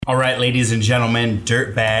All right, ladies and gentlemen,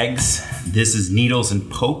 dirtbags, this is Needles and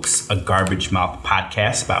Pokes, a garbage mouth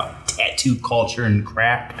podcast about tattoo culture and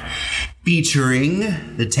crap, featuring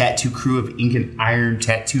the tattoo crew of Ink and Iron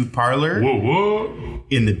Tattoo Parlor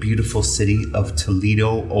in the beautiful city of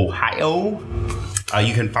Toledo, Ohio.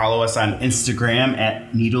 You can follow us on Instagram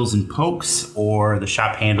at Needles and Pokes, or the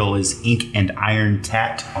shop handle is Ink and Iron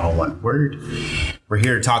Tat, all one word. We're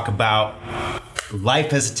here to talk about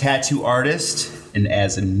life as a tattoo artist and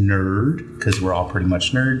as a nerd, because we're all pretty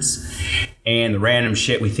much nerds, and the random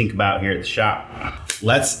shit we think about here at the shop.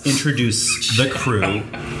 Let's introduce the crew.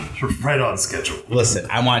 Right on schedule. Listen,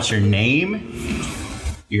 I want your name,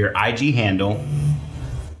 your IG handle,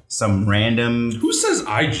 some random... Who says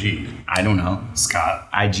IG? I don't know. Scott.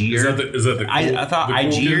 IG Is that the cool, I thought the cool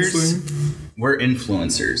IGers were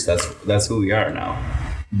influencers. That's who we are now.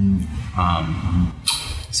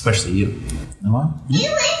 Especially you. What?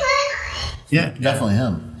 Yeah. Definitely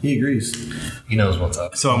him. He agrees. He knows what's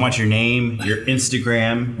up. So I want your name, your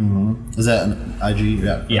Instagram. Mm-hmm. Is that an IG?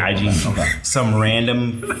 Yeah, IG. Okay. Some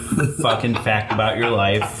random fucking fact about your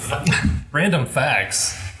life. Random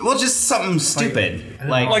facts. Well, just something stupid.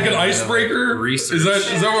 Like an icebreaker? Research. Is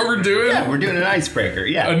that what we're doing? Yeah, we're doing an icebreaker.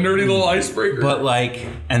 Yeah. A nerdy little icebreaker? But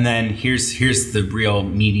and then here's the real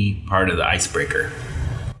meaty part of the icebreaker.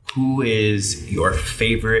 Who is your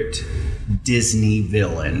favorite Disney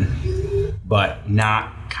villain, but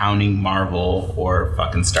not counting Marvel or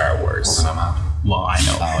fucking Star Wars? Well, I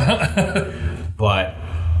know. But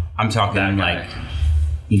I'm talking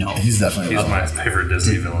He's definitely He's my favorite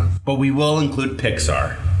Disney villain. But we will include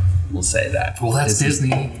Pixar. We'll say that. Well, that's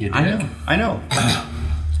Disney. You I know.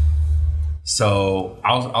 So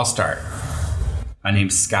I'll start. My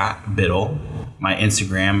name's Scott Biddle. My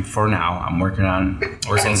Instagram, for now, I'm working on.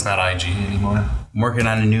 So it's not IG anymore. I'm working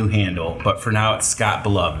on a new handle, but for now it's Scott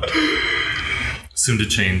Beloved. Soon to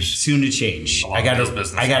change. I got to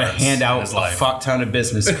hand out a fuck ton of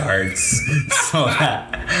business cards so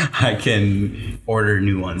that I can order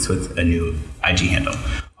new ones with a new IG handle.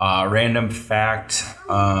 Random fact.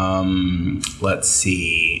 Let's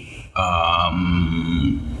see.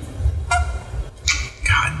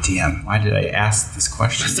 God damn! Why did I ask this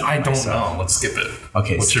question? I don't know. Let's skip it.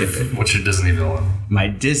 Okay, What's your Disney villain? My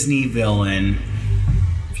Disney villain.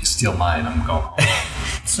 If you steal mine, I'm going home.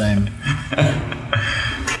 same.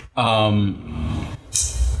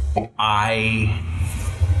 I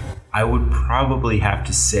would probably have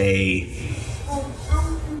to say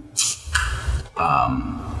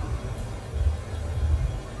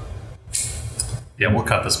Yeah, we'll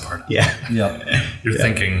cut this part. yeah. Yep. You're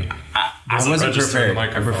thinking. I wasn't prepared. I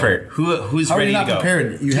prepared. Who's How are ready you to not go?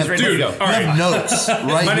 prepared? You have ready to go? You have notes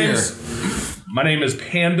right My here. My name is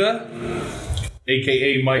Panda,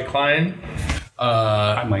 aka Mike Klein.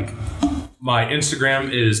 Hi, Mike. My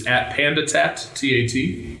Instagram is @PandaTat, TAT,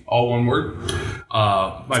 all one word.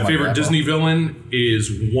 My favorite grandpa. Disney villain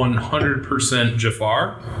is 100%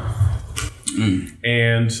 Jafar.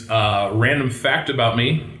 And random fact about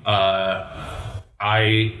me,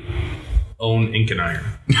 I own Ink and Iron.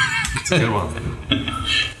 It's a good one.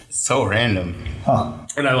 So random. Huh.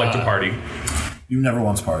 And I like to party. You never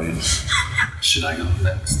once partied. Should I go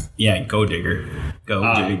next? Yeah, go digger. Go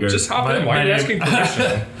digger. Just hop in. Why are you asking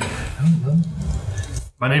permission?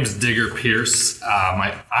 My name is Digger Pierce.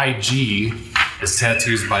 My IG is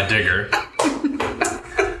Tattoos by Digger.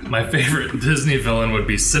 My favorite Disney villain would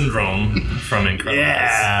be Syndrome from Incredibles.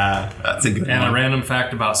 Yeah, that's a good And one. a random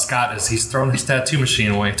fact about Scott is he's thrown his tattoo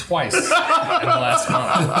machine away twice in the last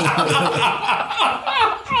month.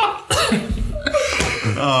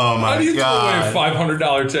 Oh my How do you throw away a god.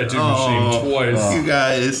 $500 tattoo machine twice? You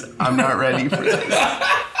guys, I'm not ready for this.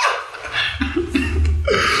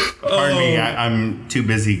 Pardon me, I'm too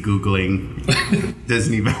busy Googling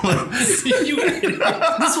Disney villains. This was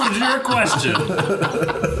your question.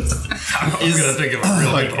 I'm going to think of a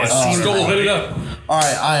really good question. Stoll, hit it up. All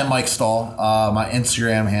right, I am Mike Stahl. My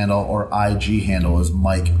Instagram handle or IG handle is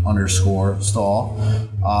Mike_Stahl.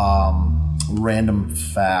 Random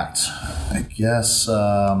fact, I guess.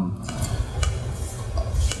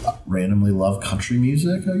 Randomly love country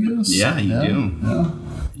music, I guess. Yeah, you do. Yeah.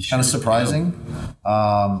 Kind of surprising.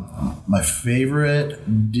 My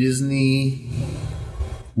favorite Disney,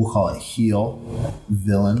 we'll call it heel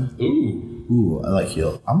villain. Ooh, I like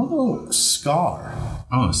heel. I'm gonna go Scar.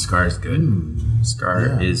 Oh, Scar's good.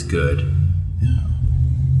 Scar is good.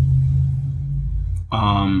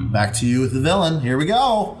 Back to you with the villain. Here we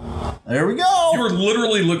go. There we go. You were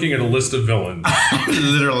literally looking at a list of villains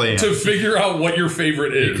Literally. to figure out what your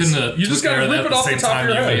favorite is. You just got to rip it off the top of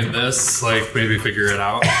your head. Made this, like maybe figure it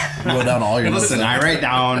out. Go down all your Listen, I write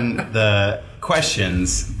down the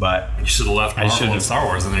questions, but You should have left Marvel and Star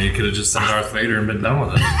Wars, and then you could have just said Darth Vader and been done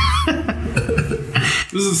with it.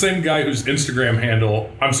 This is the same guy whose IG handle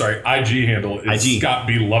is IG. Scott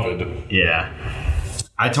Beloved. yeah.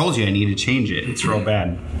 I told you I need to change it. It's real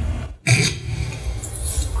bad.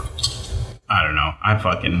 I don't know. I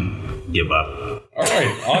fucking give up. All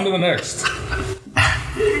right, on to the next.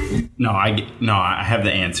 No, I have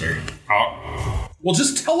the answer. Well,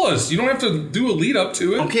 just tell us. You don't have to do a lead up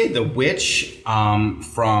to it. Okay, the witch from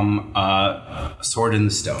Sword in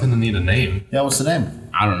the Stone. Didn't need a name. Yeah, what's the name?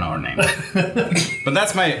 I don't know her name, but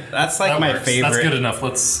that's my That favorite. That's good enough.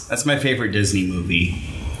 That's my favorite Disney movie,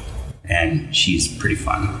 and she's pretty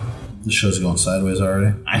fun. The show's going sideways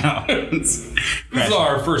already. I know. This is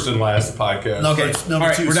our first and last podcast. Okay, number All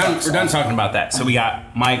right, 2. we're done talking about that. So we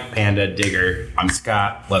got Mike, Panda, Digger. I'm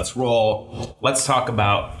Scott. Let's roll. Let's talk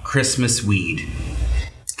about Christmas weed.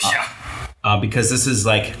 Yeah. Because this is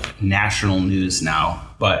like national news now,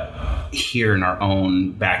 but here in our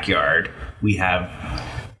own backyard, we have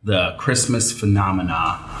the Christmas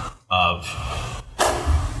phenomena of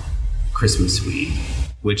Christmas weed,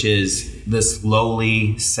 which is this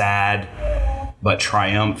lowly, sad, but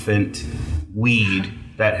triumphant weed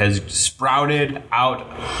that has sprouted out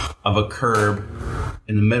of a curb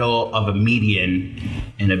in the middle of a median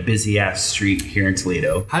in a busy ass street here in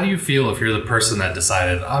Toledo. How do you feel if you're the person that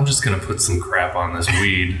decided, I'm just going to put some crap on this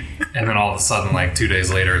weed, and then all of a sudden, like 2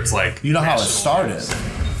 days later, it's like... You know how it started?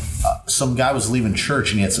 Some guy was leaving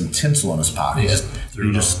church and he had some tinsel in his pocket. He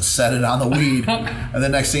just set it on the weed. And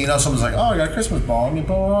then next thing you know, someone's like, oh, I got a Christmas ball. Let me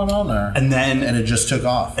put it on there. And then... And it just took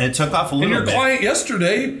off. It took off a little And bit. your client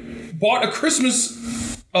yesterday bought a Christmas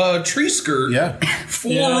tree skirt for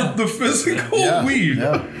the physical weed.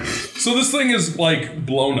 Yeah. So this thing is like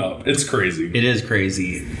blown up. It's crazy. It is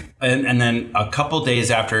crazy. And then a couple days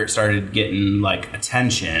after it started getting like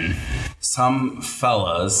attention, some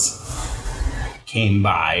fellas came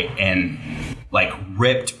by and like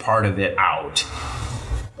ripped part of it out.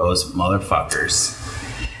 Those motherfuckers.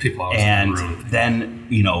 People always And ruin. then,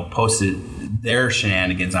 posted their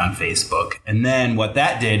shenanigans on Facebook. And then what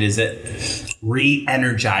that did is it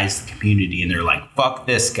re-energized the community. And they're like, fuck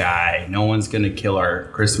this guy. No one's going to kill our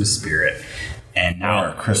Christmas spirit. And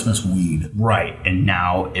now... Or Christmas weed. Right. And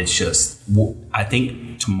now it's just, I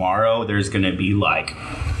think tomorrow there's going to be like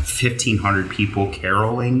 1,500 people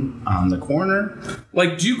caroling on the corner.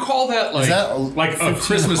 Like, do you call that like a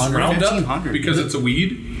Christmas 1,500? roundup 1,500. because it's a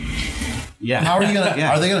weed? Yeah. How are you gonna?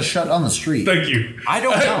 Yeah. Are they gonna shut down the street? Thank you. I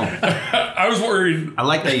don't know. I was worried. I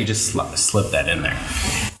like that you just slip that in there.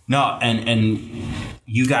 No, and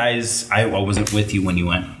you guys, I wasn't with you when you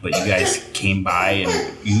went, but you guys came by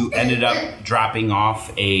and you ended up dropping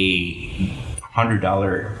off a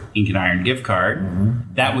 $100 Ink and Iron gift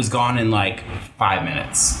card that was gone in like 5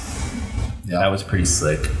 minutes. Yeah, That was pretty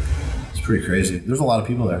slick. it's pretty crazy. There's a lot of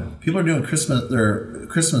people there. People are doing their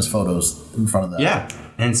Christmas photos in front of that. Yeah.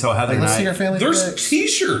 And so Heather Like, let's see and our family. There's pics.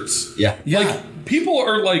 T-shirts. yeah. Yeah. People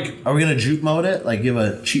are like, Are we gonna juke mode it? Like give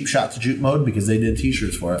a cheap shot to juke mode because they did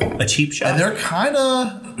T-shirts for it, A cheap shot. and they're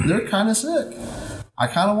kind of sick. I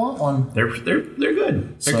kind of want one. They're good. They're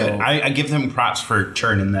So- good. I give them props for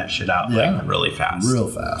churning that shit out like really fast. real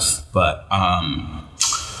fast. But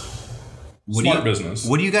smart business.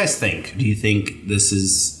 What do you guys think? Do you think this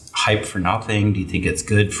is hype for nothing? Do you think it's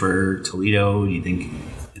good for Toledo? Do you think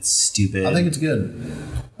it's stupid? I think it's good.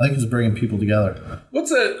 I think it's bringing people together what's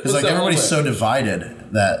that? because like everybody's so divided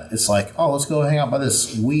that it's like, oh, let's go hang out by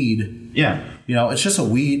this weed. yeah. It's just a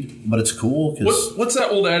weed, but it's cool. What's that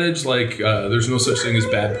old adage like? There's no such thing as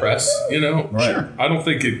bad press. Right. Sure. I don't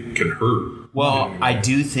think it can hurt. Well, I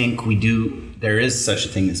do think there is such a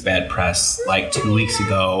thing as bad press. Like 2 weeks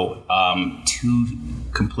ago, 2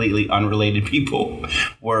 completely unrelated people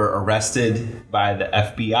were arrested by the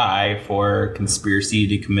FBI for conspiracy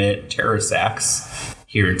to commit terrorist acts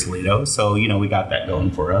here in Toledo. So, we got that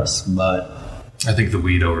going for us. But I think the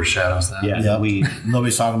weed overshadows that. yeah,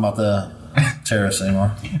 Nobody's talking about the terrorists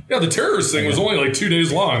anymore. Yeah, the terrorist thing was only like 2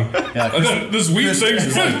 days long. Yeah, And then this weed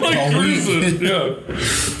thing's been like a week. cruising. Yeah.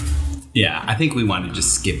 Yeah, I think we want to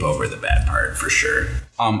just skip over the bad part for sure.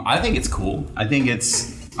 I think it's cool. I think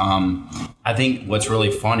it's. I think what's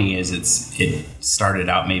really funny is it started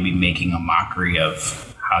out maybe making a mockery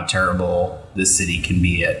of how terrible this city can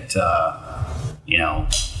be at,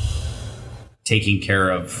 taking care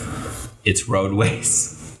of its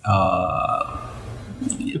roadways.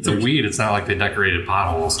 It's a weed. It's not like they decorated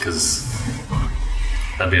potholes because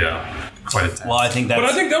that'd be quite a task. Well, I think that's. But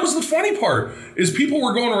I think that was the funny part is people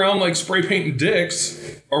were going around like spray painting dicks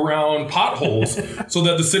around potholes so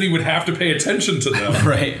that the city would have to pay attention to them.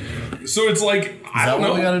 right. So it's like, I don't know.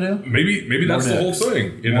 What we got to do? Maybe that's the whole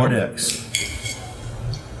thing. You More know? dicks.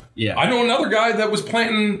 Yeah. I know another guy that was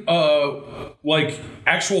planting like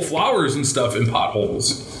actual flowers and stuff in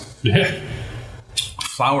potholes. Yeah.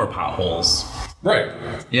 Flower potholes. Right.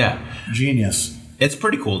 Yeah. Genius. It's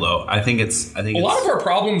pretty cool though. I think it's A lot of our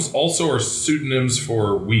problems also are pseudonyms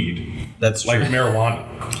for weed. That's true. Like marijuana.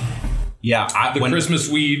 Yeah. The Christmas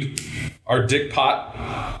weed, our dick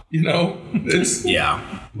pot, you know? It's Yeah.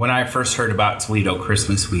 When I first heard about Toledo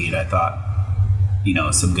Christmas weed, I thought,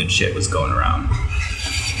 some good shit was going around.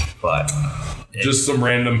 But just some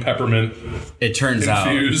random peppermint it turns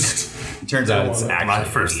infused. It turns out it's actually. My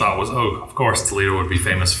first thought was, of course, Toledo would be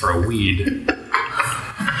famous for a weed.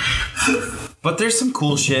 But there's some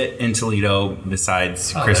cool shit in Toledo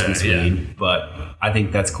besides Christmas yeah. weed. But I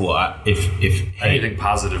think that's cool. If Anything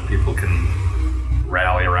positive people can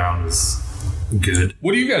rally around is good.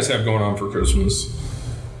 What do you guys have going on for Christmas?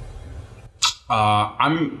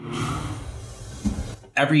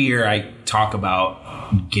 Every year I talk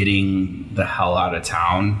about getting the hell out of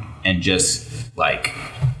town and just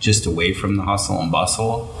away from the hustle and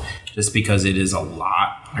bustle, just because it is a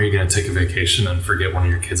lot. Are you going to take a vacation and forget one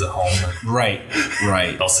of your kids at home? Right.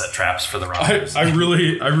 They'll set traps for the robbers. I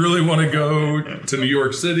really want to go to New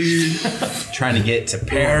York City. Trying to get to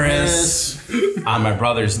Paris on my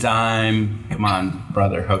brother's dime. Come on,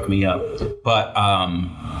 brother, hook me up.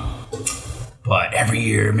 But every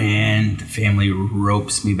year, man, the family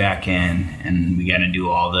ropes me back in, and we got to do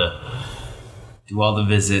all the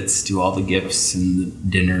visits, do all the gifts and the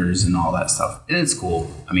dinners and all that stuff. And it's cool.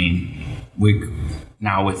 I mean,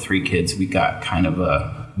 now with 3 kids, we've got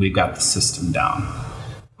the system down.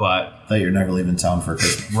 But That you're never leaving town for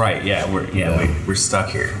Christmas. right, yeah, we're stuck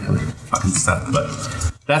here. We're fucking stuck. But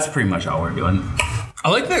that's pretty much all we're doing. I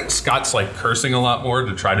like that Scott's like cursing a lot more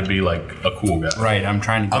to try to be like a cool guy. Right, I'm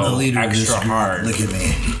trying to I'm the go leader of this extra group. hard. Look at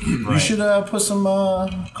me. Right. You should put some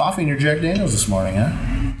coffee in your Jack Daniels this morning, huh?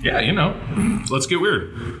 Yeah, let's get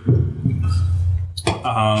weird.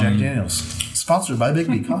 Jack Daniels. Sponsored by Big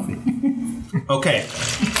B Coffee. Okay,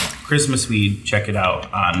 Christmas weed. Check it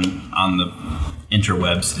out on the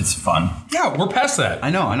interwebs. It's fun. Yeah, we're past that. I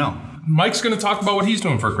know. Mike's going to talk about what he's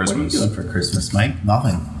doing for Christmas. What are you doing for Christmas, Mike?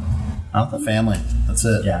 Nothing. Family. That's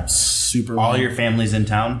it. Yeah. Super. All lame. your family's in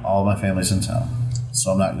town? All my family's in town.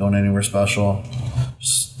 So I'm not going anywhere special.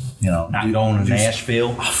 Just, Not going to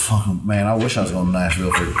Nashville? Oh, fuck, man, I wish I was going to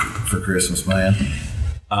Nashville for Christmas, man.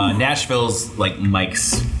 Nashville's like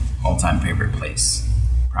Mike's all-time favorite place.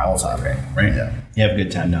 All time. Right? Yeah. You have a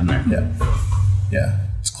good time down there? Yeah.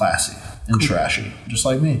 It's classy and trashy. Just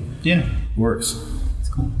like me. Yeah. Works. It's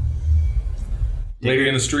cool. Lady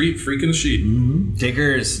in the street, freak in the sheet. Mm-hmm.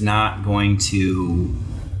 Digger is not going to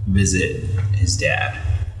visit his dad.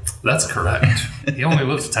 That's correct. He only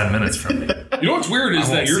lives 10 minutes from me. You know what's weird is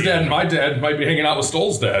that your dad and my dad might be hanging out with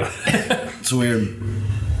Stoll's dad. It's weird.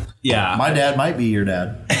 Yeah. My dad might be your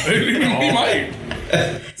dad. He might.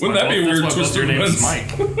 Wouldn't that be a weird twist of Your name's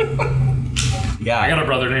events? Mike. Yeah. I got a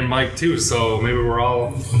brother named Mike too, so maybe we're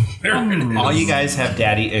all. All you guys have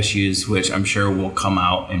daddy issues, which I'm sure will come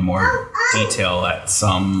out in more detail at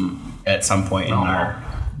some point in our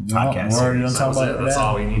podcast. We're already done That talking was about it. your That's dad.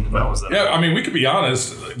 all we need to know. Is that Yeah, I mean, we could be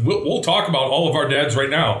honest. We'll talk about all of our dads right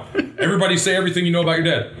now. Everybody say everything you know about your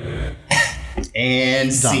dad.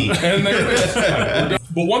 And see. And there it is.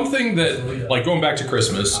 But one thing that, like, going back to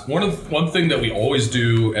Christmas, one thing that we always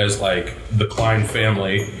do as like the Klein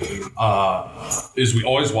family is we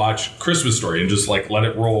always watch Christmas Story and just like let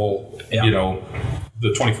it roll. Yeah.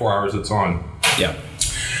 The 24 hours it's on. Yeah.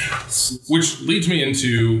 Which leads me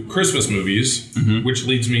into Christmas movies, which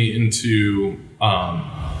leads me into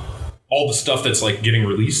all the stuff that's like getting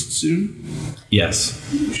released soon. Yes.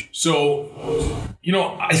 So,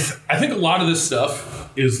 I think a lot of this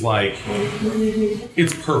stuff is like,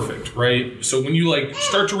 it's perfect, right? So when you like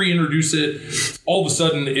start to reintroduce it, all of a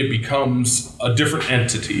sudden it becomes a different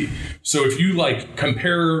entity. So if you like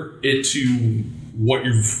compare it to what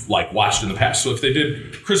you've like watched in the past. So if they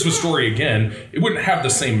did Christmas Story again, it wouldn't have the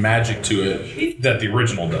same magic to it that the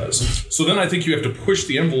original does. So then I think you have to push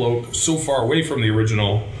the envelope so far away from the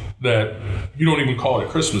original that you don't even call it a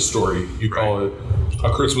Christmas Story. You call it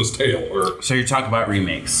a Christmas Tale. Or So you're talking about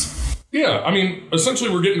remakes. yeah, I mean,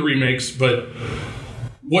 essentially we're getting remakes, but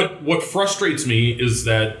what frustrates me is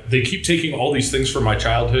that they keep taking all these things from my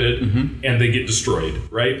childhood and they get destroyed,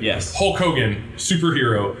 right? Yes. Hulk Hogan,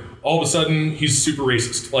 superhero. All of a sudden, he's super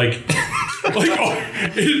racist.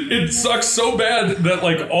 It sucks so bad that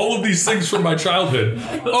like all of these things from my childhood.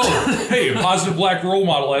 Oh, hey, a positive black role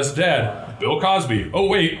model as a dad, Bill Cosby. Oh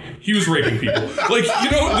wait, he was raping people.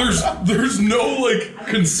 There's no like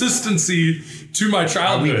consistency to my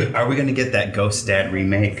childhood. Are we going to get that Ghost Dad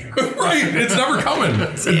remake? Right. It's never coming.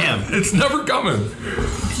 Damn. It's never coming.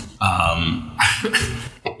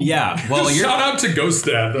 Yeah. Well, Shout out to Ghost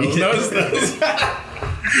Dad, though.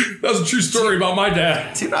 That was a true story about my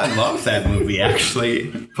dad. Dude, I love that movie,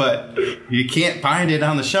 actually. But you can't find it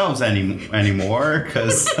on the shelves anymore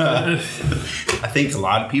because I think a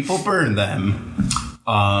lot of people burn them.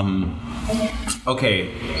 Okay,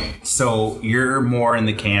 so you're more in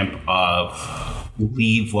the camp of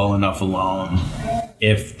leave well enough alone.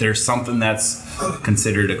 If there's something that's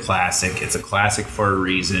considered a classic, it's a classic for a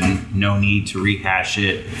reason. No need to rehash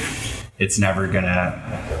it. It's never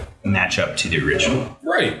gonna match up to the original.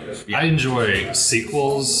 Right. I enjoy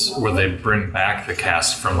sequels where they bring back the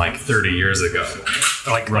cast from like 30 years ago.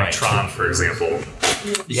 Like Tron, for example.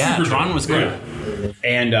 Yeah, Super Tron dope. was good. Yeah.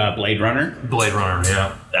 And Blade Runner. Blade Runner,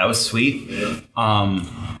 yeah. That was sweet. Well,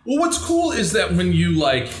 what's cool is that when you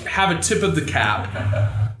like have a tip of the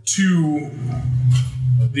cap to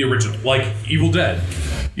the original, like Evil Dead,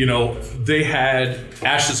 you know, they had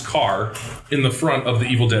Ash's car in the front of the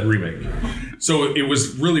Evil Dead remake. So it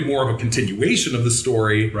was really more of a continuation of the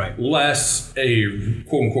story, right, less a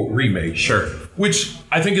quote unquote remake. Sure. Which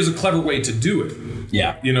I think is a clever way to do it.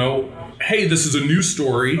 Yeah. You know, hey, this is a new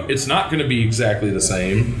story. It's not going to be exactly the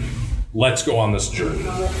same. Let's go on this journey.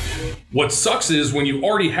 What sucks is when you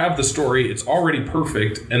already have the story, it's already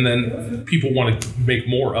perfect, and then people want to make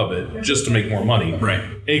more of it just to make more money. Right.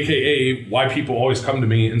 AKA why people always come to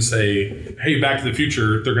me and say, hey, Back to the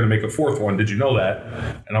Future, they're going to make a fourth one. Did you know that?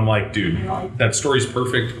 And I'm like, dude, that story's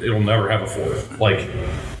perfect. It'll never have a fourth. Like,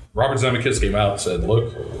 Robert Zemeckis came out and said,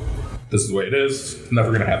 look, this is the way it is. It's never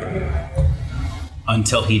going to happen.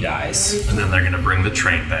 Until he dies. And then they're going to bring the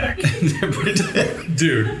train back.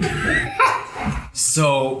 Dude.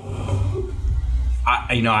 So,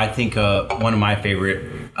 I think one of my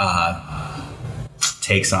favorite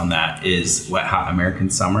takes on that is Wet Hot American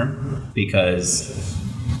Summer, because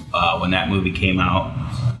when that movie came out,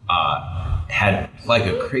 had like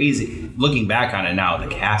a crazy, looking back on it now, the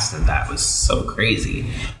cast of that was so crazy.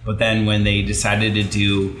 But then when they decided to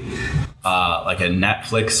do like a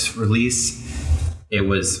Netflix release, it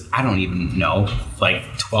was, I don't even know,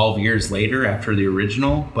 like 12 years later after the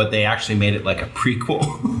original, but they actually made it like a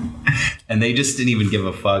prequel. And they just didn't even give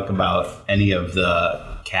a fuck about any of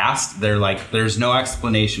the cast. They're like, there's no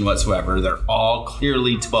explanation whatsoever. They're all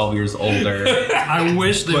clearly 12 years older. I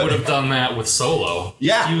wish they would have done that with Solo.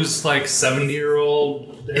 Yeah. He was like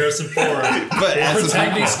 70-year-old Harrison Ford. But as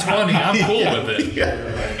pretend he's 20. I'm cool with it.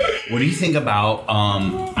 Yeah. What do you think about,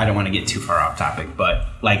 I don't want to get too far off topic, but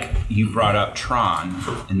like you brought up Tron,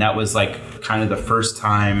 and that was like kind of the first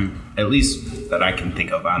time, at least that I can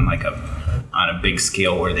think of on a big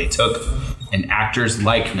scale, where they took an actor's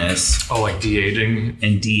likeness. Oh, like de-aging?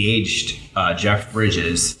 And de-aged Jeff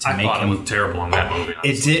Bridges to make him look terrible in that movie.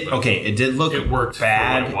 Honestly. It did look it worked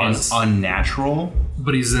bad and unnatural.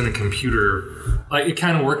 But he's in a computer. Like, it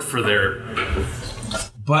kind of worked for their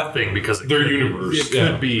thing, because their universe. It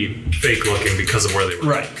could be fake looking because of where they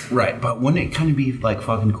were. Right. But wouldn't it kind of be like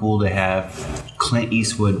fucking cool to have Clint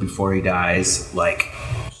Eastwood, before he dies, like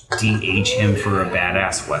de-age him for a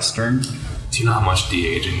badass Western? Do you know how much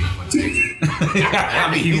de-aging that would take? I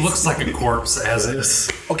mean, he looks like a corpse as is.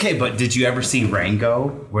 Okay, but did you ever see Rango,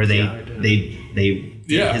 where they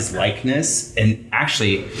did his likeness? And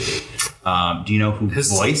actually, do you know who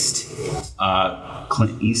voiced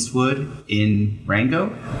Clint Eastwood in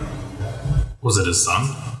Rango? Was it his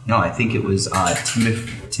son? No, I think it was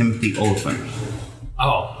Timothy Olyphant.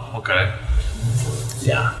 Oh, okay.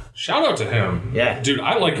 Yeah. Shout out to him. Yeah. Dude,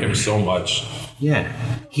 I like him so much. Yeah.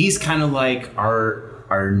 He's kind of like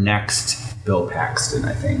our next Bill Paxton,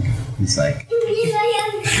 I think. He's like...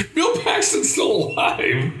 Bill Paxton's still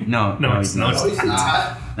alive. No, he's not.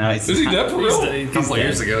 No, is he dead for real? A couple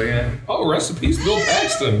years ago, yeah. Oh, rest in peace, Bill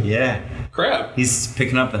Paxton. Yeah. Crap. He's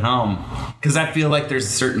picking up the helm. Because I feel like there's a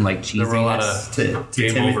certain like cheesiness there were a lot of to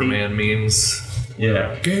Game Timothy. Over Man memes.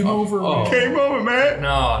 Yeah. Game over. Game over, man.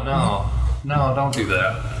 No, don't do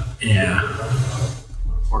that. Yeah.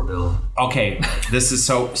 Poor Bill. Okay, this is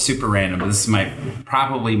so super random, but this is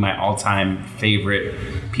probably my all-time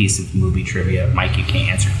favorite piece of movie trivia. Mike, you can't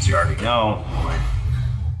answer because you already know.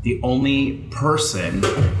 The only person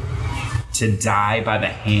to die by the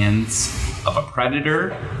hands of a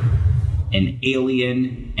predator, an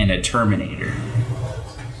alien, and a Terminator.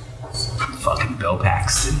 Fucking Bill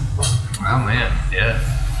Paxton. Oh man, yeah.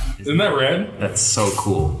 Isn't that rad? That's so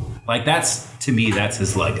cool. Like, to me, that's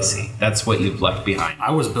his legacy. That's what you've left behind.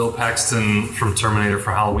 I was Bill Paxton from Terminator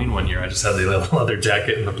for Halloween one year. I just had the leather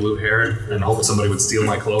jacket and the blue hair and hoped somebody would steal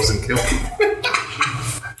my clothes and kill me.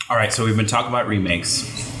 All right, so we've been talking about remakes.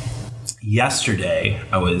 Yesterday,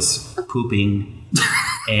 I was pooping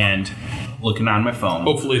and looking on my phone.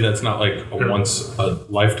 Hopefully that's not like a once a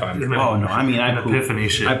lifetime thing. Oh no! I mean, I poop. Epiphany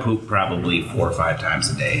shit. I poop probably 4 or 5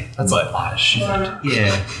 times a day. That's a lot of shit.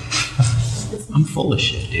 Yeah, I'm full of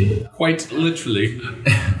shit, dude. Quite literally.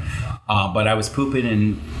 But I was pooping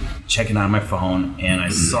and checking on my phone, and I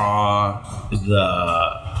saw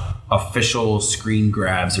the official screen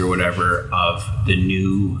grabs or whatever of the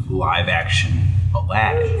new live action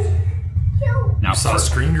Aladdin. Now, Saw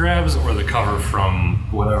screen grabs or the cover from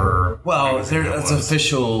whatever. well, there's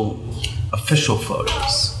official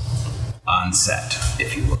photos on set,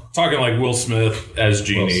 if you will. Talking like Will Smith as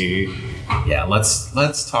Genie. Yeah,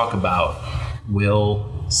 let's talk about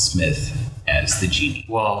Will Smith as the genie.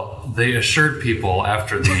 Well, they assured people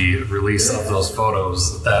after the release of those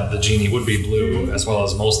photos that the genie would be blue as well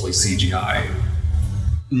as mostly CGI.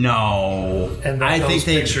 No, And I those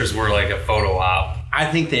think pictures were like a photo op. I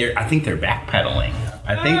think they're backpedaling.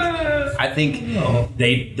 I think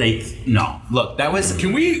they no. Look, that was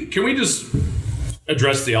Can we just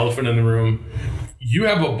address the elephant in the room? You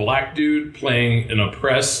have a black dude playing an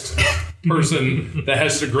oppressed person that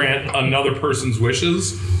has to grant another person's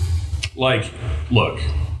wishes. Like, look,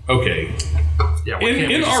 okay. Yeah,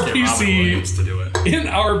 In our PC to do it. In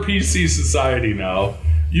our PC society now,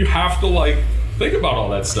 you have to like think about all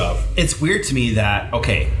that stuff. it's weird to me that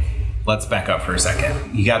okay, let's back up for a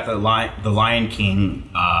second. You got the Lion King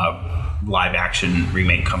live action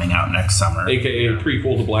remake coming out next summer. AKA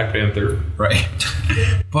prequel to Black Panther. Right.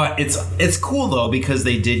 But it's cool though because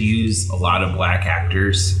they did use a lot of black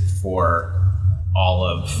actors for all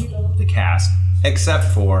of the cast except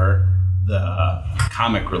for the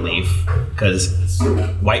comic relief because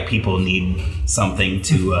white people need something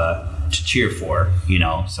to cheer for, you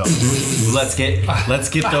know. So let's get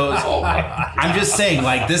those. I'm just saying,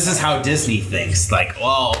 like, this is how Disney thinks. Like,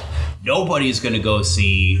 well, nobody's going to go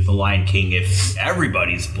see The Lion King if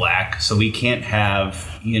everybody's black, so we can't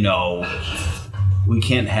have, you know, Is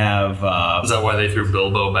that why they threw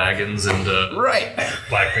Bilbo Baggins into right.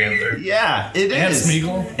 Black Panther? Yeah, it And is.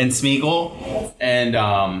 Smeagol? And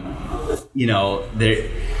you know,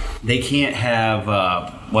 they can't have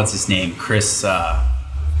what's his name,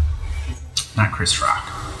 not Chris Rock,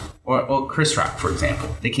 or Chris Rock, for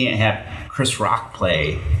example. They can't have Chris Rock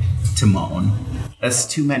play Timon. That's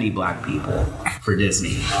too many black people for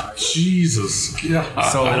Disney. Jesus. Yeah.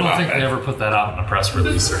 So I don't think they ever put that out in a press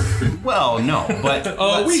release. well, no, but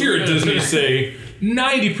We hear at Disney say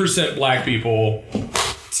 90% black people,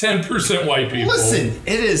 10% white people. listen,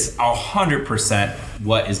 it is 100%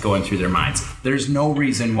 what is going through their minds. There's no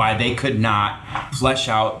reason why they could not flesh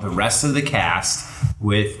out the rest of the cast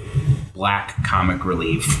with black comic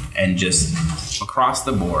relief and just across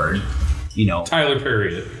the board, you know. Tyler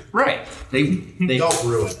Perry it. Right. They Don't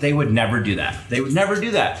ruin it. They would never do that. They would never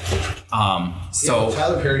do that. So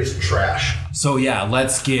Tyler Perry's trash. so yeah,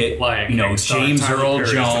 let's get Lion you know King starring James Tyler Earl Perry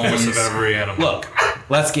is the voice Jones. of every animal. Look,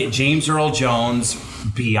 let's get James Earl Jones,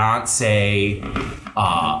 Beyonce,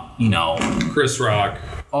 you know, Chris Rock.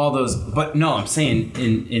 all those. But no, I'm saying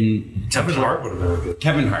in Kevin Hart would have been good.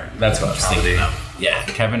 Kevin Hart. That's what I was thinking of. Yeah,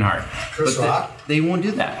 Kevin Hart. Chris But Rock? They won't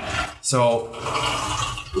do that. So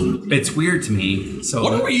it's weird to me. So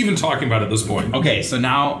What are we even talking about at this point? okay, so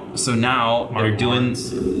now they're doing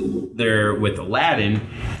they're with Aladdin.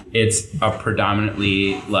 It's a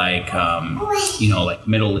predominantly like you know, like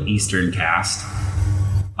Middle Eastern cast.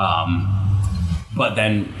 But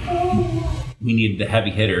then we need the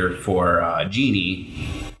heavy hitter for Genie.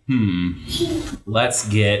 Let's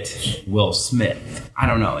get Will Smith. I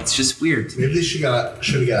don't know. It's just weird to me. Maybe they should have got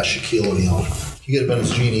Shaquille O'Neal. He could have been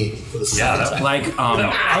his genie for the second time. Like I'd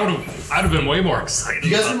have been way more excited. Do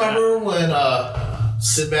you guys about remember when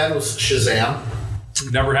Sinbad was Shazam?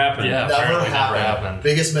 Never happened. Yeah. Never Apparently happened. never happened.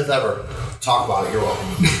 Biggest myth ever. Talk about it. You're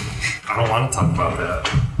welcome. I don't want to talk about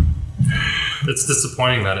that. It's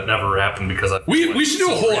disappointing that it never happened because We should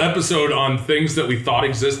do a whole episode on things that we thought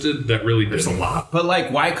existed that really There's a didn't. lot. But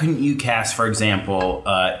like, why couldn't you cast, for example,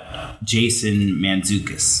 Jason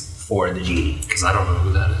Mantzoukas for the Genie? Because I don't know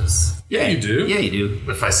who that is. Yeah, you do. Yeah, you do.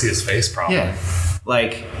 If I see his face, probably. Yeah,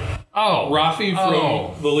 like Oh, Rafi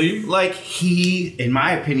from The League. he, in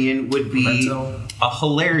my opinion, would be Memento. a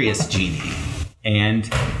hilarious Genie, and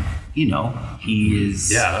you know, he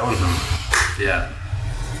is Yeah, that would have been. Yeah.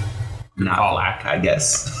 not call. black, I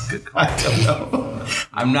guess. Good call. I don't know.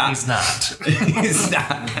 I'm not. He's not. He's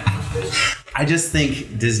not. I just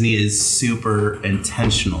think Disney is super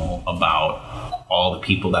intentional about all the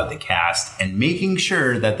people that they cast and making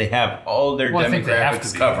sure that they have all their Well, I think they have demographics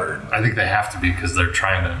to be covered. I think they have to be because they're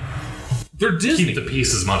trying to they're Disney. keep the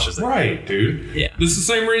peace as much as they Right, dude. Yeah. This is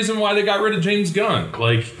the same reason why they got rid of James Gunn.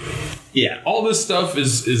 Like, Yeah. all this stuff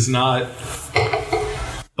is not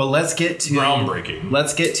But let's get to groundbreaking.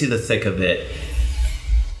 Let's get to the thick of it.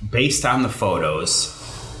 Based on the photos,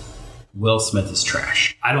 Will Smith is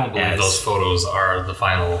trash. I don't believe As- those photos are the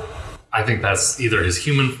final. I think that's either his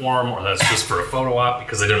human form or that's just for a photo op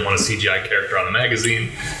because they didn't want a CGI character on the magazine.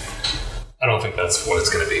 I don't think that's what it's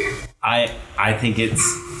going to be. I think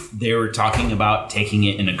they were talking about taking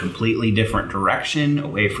it in a completely different direction,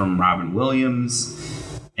 away from Robin Williams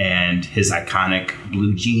and his iconic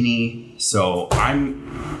blue genie. So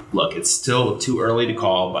look, it's still too early to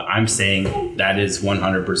call, but I'm saying that is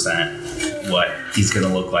 100% what he's going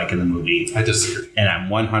to look like in the movie. I disagree. And I'm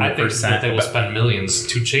 100%. I think that they will spend millions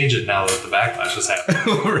to change it now that the backlash has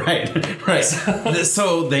happened. right.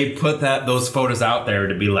 So they put those photos out there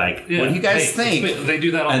to be like, what do you guys think? They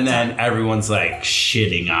do that all And the time. then everyone's like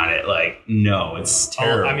shitting on it. Like, no, it's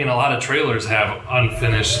terrible. I mean, a lot of trailers have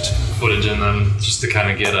unfinished footage in them just to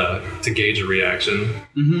kind of to gauge a reaction.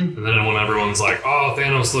 Mm-hmm. And then when everyone's like, "Oh,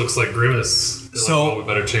 Thanos looks like Grimace," So- like, we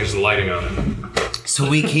better change the lighting on it. So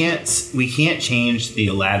we can't change the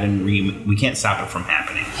Aladdin remake. We can't stop it from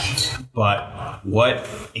happening. But what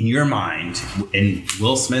in your mind? And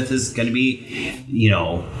Will Smith is going to be,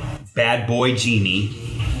 bad boy genie.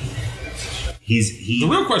 The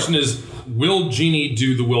real question is, will Genie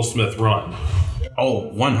do the Will Smith run?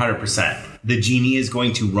 100%. The genie is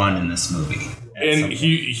going to run in this movie. And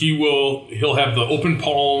he'll have the open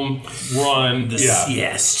palm run.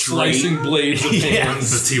 straight. Slicing blades of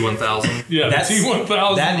hands. The T-1000. Yeah, the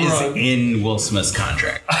T-1000 That run. is in Will Smith's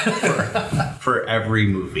contract for every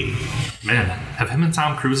movie. Man, have him and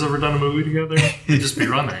Tom Cruise ever done a movie together? They'd just be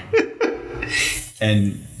running.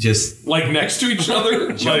 And just Like next to each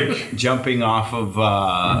other? jumping off of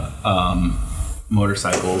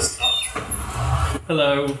motorcycles.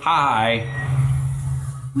 Hello. Hi.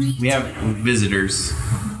 We have visitors.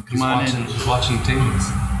 Come on in. He's watching teens.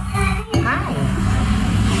 Hi.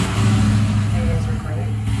 Are you guys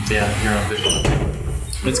recording? Yeah, you're on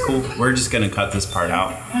video. It's cool. We're just gonna cut this part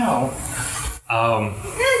out.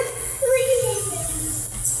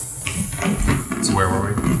 So where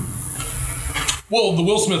were we? Well, the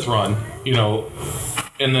Will Smith run,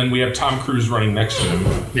 and then we have Tom Cruise running next to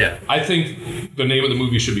him. Yeah. I think the name of the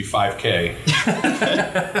movie should be 5K.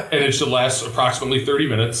 And it should last approximately 30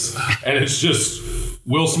 minutes. And it's just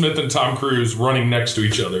Will Smith and Tom Cruise running next to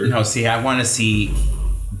each other. No, see, I want to see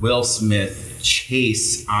Will Smith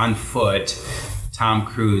chase on foot Tom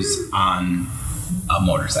Cruise on a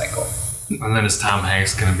motorcycle. And then is Tom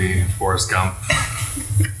Hanks going to be Forrest Gump?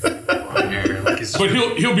 Like But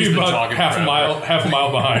he'll be been about talking half a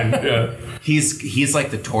mile behind. Yeah. He's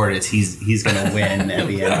like the tortoise. He's gonna win at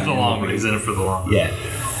the end. the long run. He's in it for the long run. Yeah.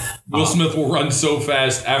 Will Smith will run so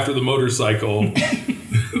fast after the motorcycle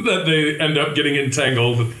that they end up getting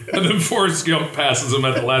entangled, and then Forrest Gump passes him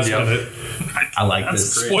at the last minute. I like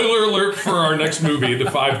this. Spoiler alert for our next movie, the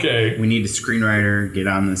 5K. We need a screenwriter. Get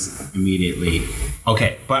on this immediately.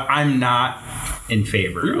 Okay, but I'm not in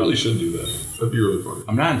favor. We really should do that. That'd be really funny.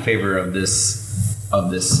 I'm not in favor of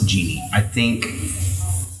this genie. I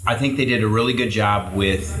think they did a really good job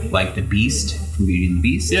with like the Beast from Beauty and the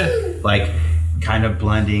Beast. Yeah. Like kind of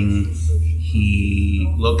blending.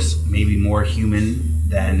 He looks maybe more human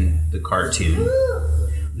than the cartoon.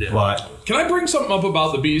 Yeah. But Can I bring something up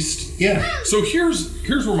about the Beast? yeah. So here's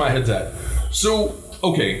where my head's at. So,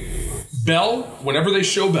 okay, Belle, whenever they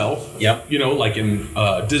show Belle, Yep. like in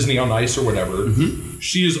Disney on Ice or whatever,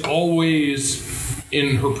 she is always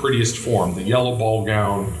in her prettiest form, the yellow ball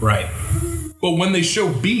gown. Right. But when they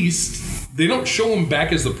show Beast, they don't show him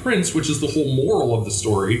back as the prince, which is the whole moral of the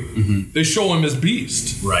story. They show him as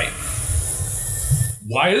Beast. Right.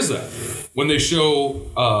 Why is that? When they show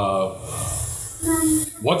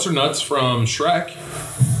what's her nuts from Shrek,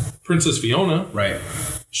 Princess Fiona, Right.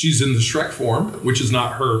 she's in the Shrek form, which is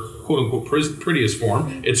not her quote unquote prettiest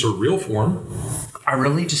form. It's her real form. I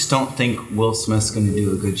really just don't think Will Smith's going to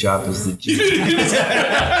do a good job as the genie.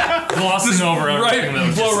 Glossing over everything that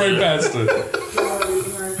was blow just right said. past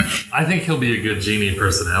it. I think he'll be a good genie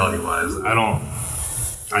personality-wise.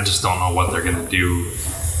 I just don't know what they're going to do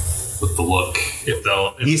with the look.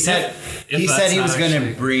 He said he was going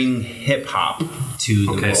to bring hip hop to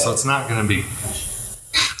the Okay, role. so it's not going to be.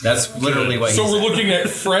 That's literally what So he we're said. looking at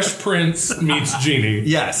Fresh Prince meets Genie.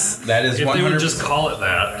 Yes, that is If 100%. they would just call it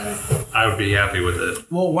that, I would be happy with it.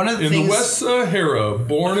 Well, one of the In things the West Sahara,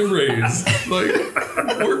 born and raised. Like,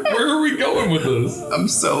 where are we going with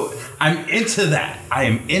this? I'm into that. I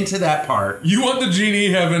am into that part. You want the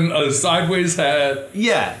genie having a sideways hat,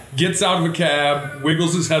 Yeah. gets out of a cab,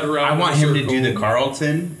 wiggles his head around. I want in a him to circle. do the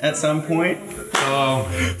Carlton at some point.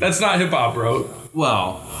 That's not hip hop, bro.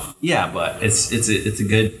 Well, yeah, but it's a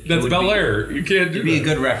good. That's Bel Air. You can't do It'd be a that.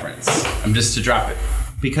 good reference. I'm just to drop it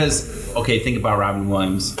because think about Robin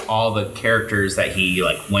Williams, all the characters that he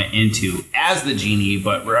like went into as the genie,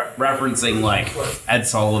 but referencing like Ed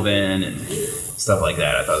Sullivan and stuff like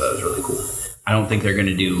that. I thought that was really cool. I don't think they're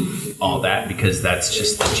gonna do all that because that's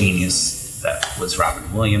just the genius that was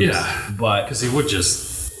Robin Williams. Yeah. but Because he would just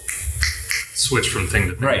switch from thing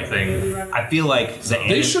to thing. Right. to thing. I feel like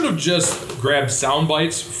They should have just grabbed sound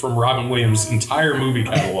bites from Robin Williams' entire movie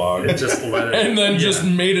catalog Just let it. and then just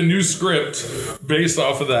made a new script based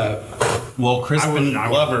off of that. Well, Crispin I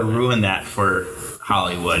would Glover love it. ruined that for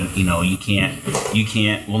Hollywood. You know, you can't.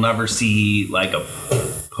 We'll never see like a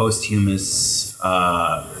posthumous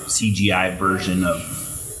CGI version of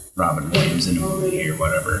Robin Williams in a movie or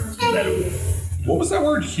whatever. What was that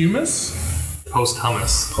word? Humus?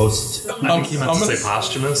 Post-hummus. Post I think he meant to say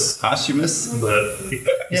posthumous, posthumous? but he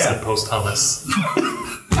Yeah. said post-hummus.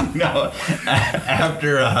 No,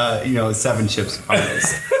 after 7 Chips of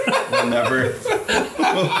Hummus, we'll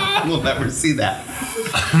never see that.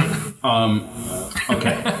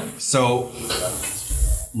 Okay, so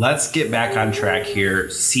let's get back on track here.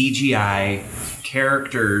 CGI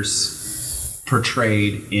characters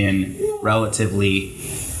portrayed in relatively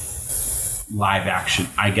live action.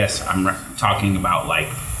 I guess I'm talking about like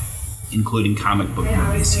including comic book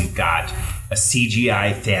movies. You've got a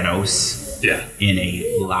CGI Thanos Yeah. in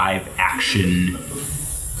a live action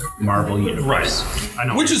Marvel universe. Right. I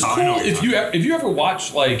know. Which is I cool know. if you ever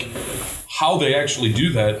watch like how they actually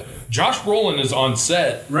do that. Josh Brolin is on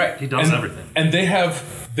set. Right. He does everything. And they have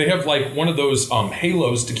like one of those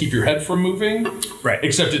halos to keep your head from moving. Right.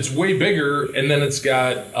 Except it's way bigger, and then it's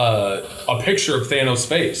got a picture of Thanos'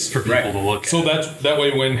 face. for people to look So that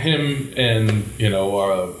way when him and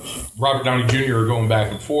Robert Downey Jr. are going back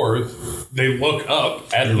and forth, they look up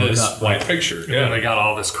at this picture. And then they got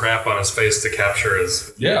all this crap on his face to capture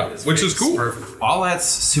his Which is face. cool. Perfect. All that's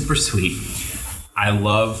super sweet. I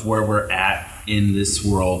love where we're at in this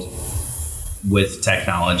world with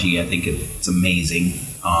technology. I think it's amazing.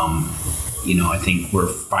 I think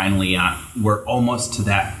we're almost to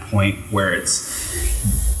that point where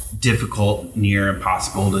it's difficult, near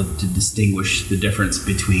impossible to distinguish the difference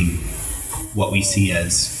between what we see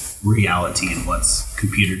as reality and what's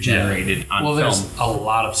computer generated on Well, film. there's a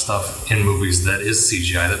lot of stuff in movies that is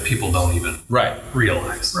CGI that people don't even Right.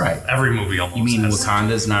 realize. Right. Every movie almost. You mean has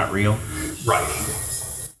Wakanda's not real? Right.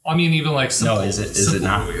 I mean, even like simple, No, is it simple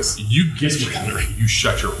not? movies. You get you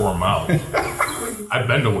shut your whore mouth. I've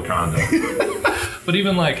been to Wakanda. But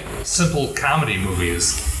even like simple comedy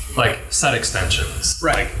movies, like set extensions.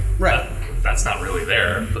 Right. Right. That's not really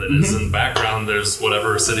there, but it is in the background. There's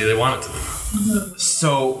whatever city they want it to be.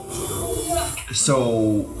 So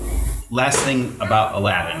last thing about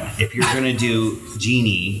Aladdin. If you're going to do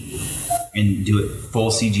Genie and do it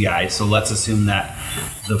full CGI, so let's assume that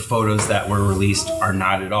the photos that were released are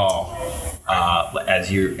not at all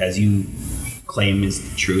as you claim is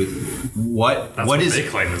the truth. What That's what is they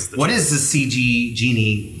claim is the what truth. does the CG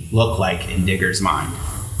Genie look like in Digger's mind?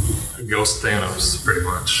 Ghost Thanos, pretty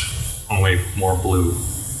much. Only more blue.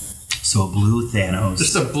 So a blue Thanos.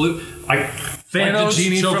 Just a blue. Thanos like the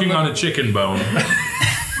genie choking from the, on a chicken bone.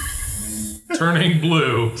 Turning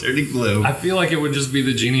blue. turning blue. I feel like it would just be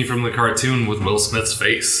the genie from the cartoon with Will Smith's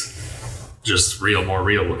face. Just more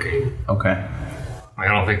real looking. Okay. I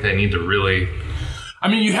don't think they need to really. I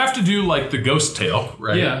mean, you have to do like the ghost tail,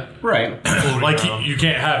 right? Yeah. Right. Like you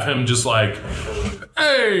can't have him just like,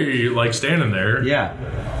 hey, like standing there. Yeah.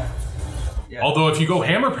 Although if you go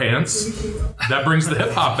Hammer Pants, that brings the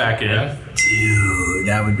hip hop back in. Dude,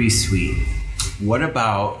 that would be sweet. What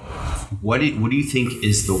about what do you think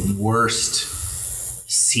is the worst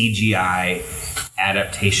CGI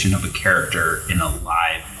adaptation of a character in a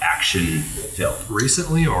live action film?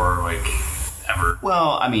 Recently or like ever?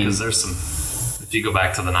 Well, I mean, Because there's some. If you go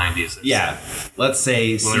back to the 90s. yeah. Let's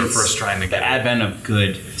say When they were since first trying to the get it. advent of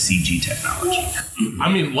good CG technology.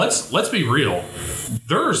 I mean, let's be real.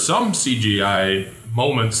 There are some CGI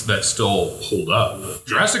moments that still hold up.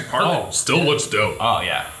 Jurassic Park still looks dope. Oh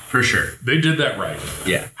yeah, for sure. They did that right.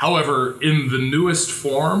 Yeah. However, in the newest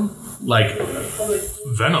form, like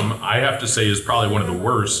Venom, I have to say, is probably one of the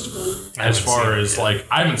worst as far as like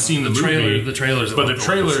I haven't seen the movie, the trailers, but the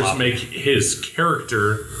trailers make his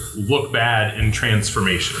character look bad in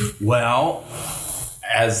transformation. Well,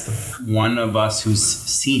 as one of us who's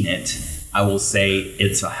seen it, I will say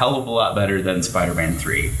it's a hell of a lot better than Spider-Man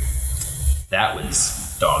 3. That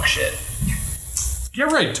was dog shit. Yeah,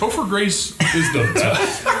 right. Topher Grace is the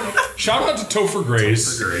best. Shout out to Topher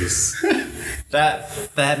Grace. That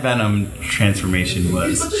Venom transformation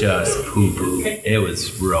was just poo-poo. It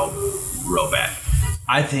was real bad.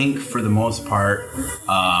 I think for the most part,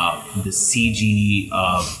 the CG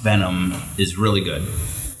of Venom is really good.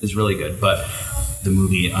 But the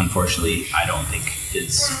movie, unfortunately, I don't think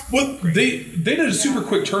is. Well, they did a super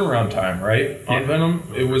quick turnaround time, right? On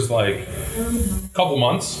Venom, it was like a couple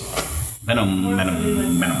months. Venom.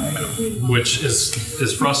 Which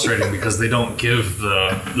is frustrating because they don't give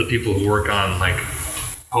the people who work on like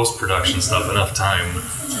post-production stuff enough time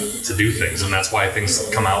to do things, and that's why things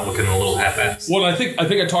come out looking a little half-assed. Well, I think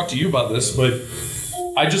I talked to you about this, but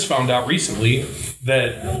I just found out recently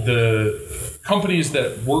that the companies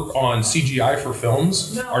that work on CGI for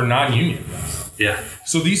films are non-union. Yeah.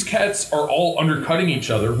 So these cats are all undercutting each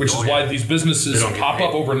other, which is why these businesses pop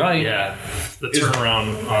up overnight. Yeah. The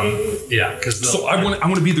turnaround on because so I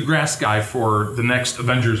want to be the grass guy for the next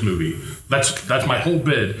Avengers movie. That's my whole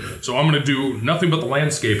bid. So I'm going to do nothing but the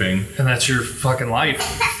landscaping. and that's your fucking life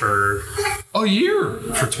for A year.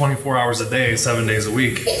 for 24 hours a day, 7 days a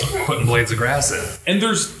week, putting blades of grass in. And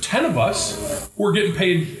there's 10 of us who are getting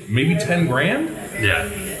paid maybe 10 grand. Yeah.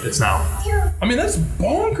 It's now. I mean, that's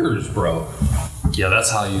bonkers, bro. Yeah,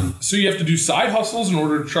 that's how you. So you have to do side hustles in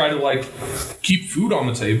order to try to like keep food on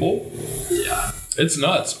the table. Yeah. It's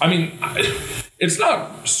nuts. I mean, it's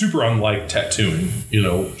not super unlike tattooing, you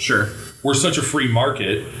know. Sure. We're such a free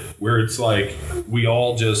market where it's like we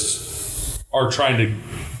all just are trying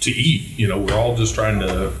to eat, you know. We're all just trying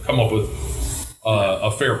to come up with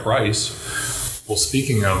a fair price. Well,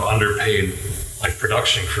 speaking of underpaid, like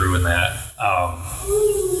production crew and that,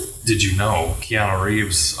 did you know Keanu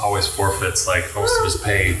Reeves always forfeits like most of his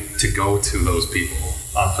pay to go to those people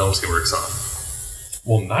on films he works on?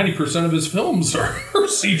 Well, 90% of his films are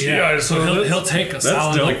CGI. Yeah, so he'll take a that's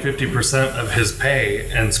solid dope. like 50% of his pay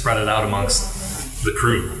and spread it out amongst the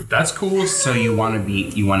crew. That's cool. So you want to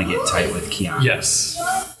get tight with Keanu. Yes.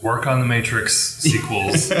 Work on the Matrix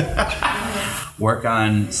sequels. Work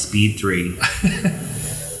on Speed 3.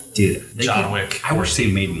 Dude, John Wick. I wish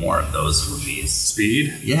they made more of those movies.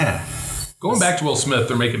 Speed. Yeah. Going back to Will Smith,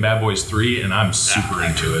 they're making Bad Boys 3, and I'm super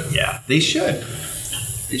into it. Yeah. They should.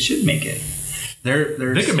 They should make it.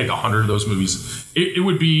 They could make 100 of those movies. It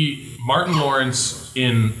would be Martin Lawrence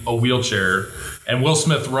in a wheelchair and Will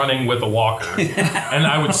Smith running with a walker, and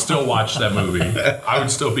I would still watch that movie. I would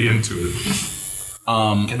still be into it.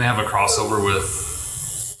 Can they have a crossover with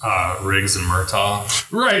Riggs and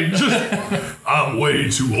Murtaugh? Right. I'm way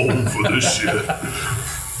too old for this shit.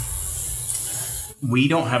 We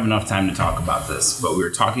don't have enough time to talk about this, but we were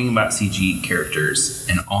talking about CG characters,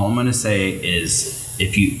 and all I'm going to say is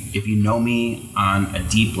if you know me on a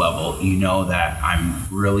deep level, you know that I'm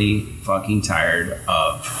really fucking tired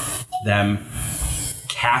of them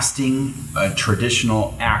casting a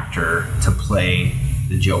traditional actor to play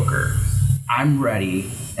the Joker. I'm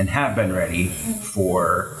ready and have been ready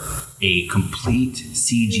for a complete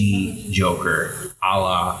CG Joker a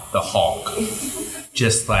la the Hulk.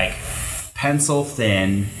 Just like pencil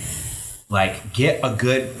thin, like get a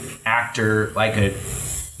good actor like a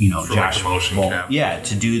For like Josh the motion cap. yeah,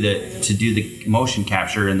 to do the motion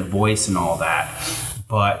capture and the voice and all that.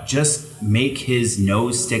 But just make his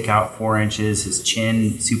nose stick out 4 inches, his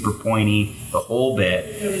chin super pointy, the whole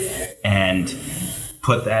bit, and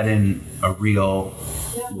put that in a real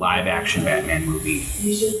live action Batman movie.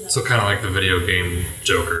 So kind of like the video game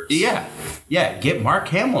Joker. Yeah. Get Mark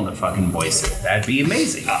Hamill to fucking voice it. That'd be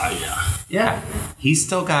amazing. Yeah. He's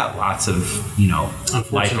still got lots of, life in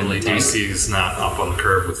Unfortunately, the tank. DC is not up on the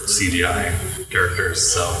curve with CGI characters,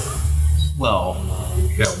 so Well,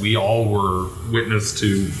 Yeah, we all were witness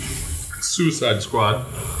to Suicide Squad.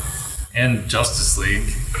 and Justice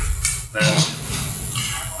League. That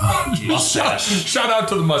mustache Shout out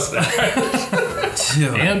to the mustache.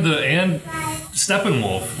 and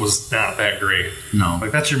Steppenwolf was not that great. No.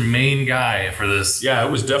 Like that's your main guy for this. Yeah,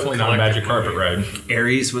 it was definitely not a magic carpet ride.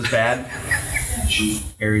 Ares was bad.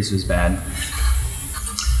 Ares was bad.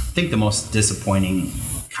 I think the most disappointing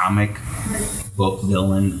comic book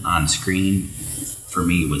villain on screen for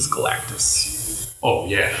me was Galactus. Oh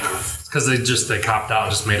yeah, because they copped out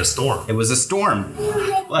and just made a storm. It was a storm.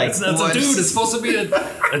 Like That's a dude. It's supposed to be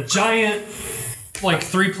a giant like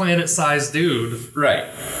 3 planet-sized dude. Right.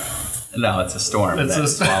 No, it's a storm that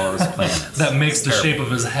swallows planets. That makes the shape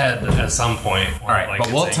of his head at some point. All right, like,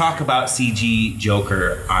 but we'll talk about CG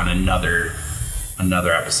Joker on another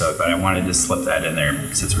episode, but I wanted to slip that in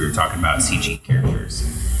there since we were talking about CG characters.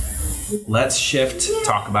 Let's shift,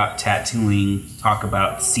 talk about tattooing, talk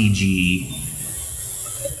about CG,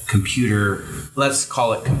 computer, let's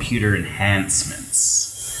call it computer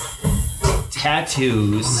enhancements.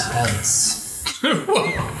 Tattoos.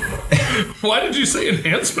 Why did you say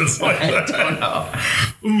enhancements like that? I don't know.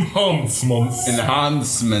 Enhancements.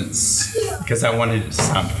 Because I wanted it to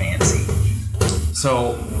sound fancy.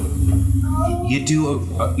 So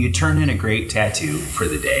you turn in a great tattoo for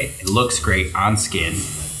the day. It looks great on skin.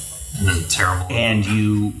 Terrible. And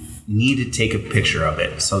you need to take a picture of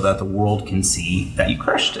it so that the world can see that you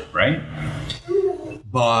crushed it, right?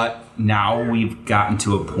 But now we've gotten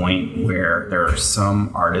to a point where there are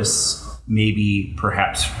some artists maybe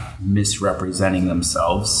perhaps misrepresenting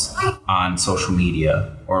themselves on social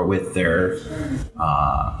media or with their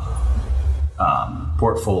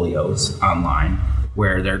portfolios online,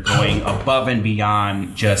 where they're going above and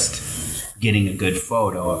beyond just getting a good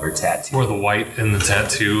photo of her tattoo. Or the white in the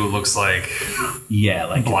tattoo looks like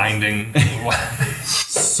blinding.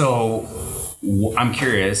 So I'm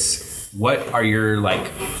curious, what are your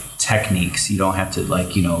techniques? You don't have to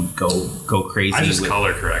go crazy. I just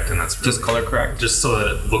color correct, and that's just color correct, just so that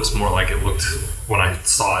it looks more like it looked when I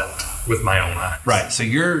saw it with my own eyes. Right. So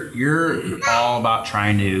you're all about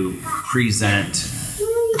trying to present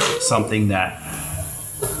something that,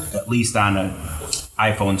 at least on an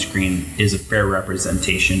iPhone screen, is a fair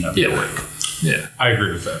representation of your work. Yeah, I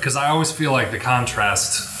agree with that. Because I always feel like the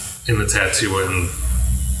contrast in the tattoo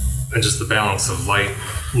and just the balance of light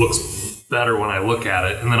looks better when I look at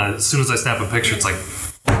it, and then as soon as I snap a picture, it's like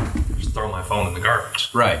just throw my phone in the garbage.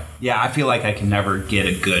 Right. Yeah, I feel like I can never get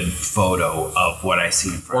a good photo of what I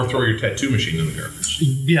see in front or of throw your tattoo machine in the garbage.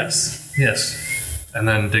 Yes. And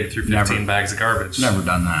then dig through 15 bags of garbage. Never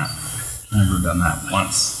done that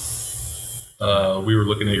once. We were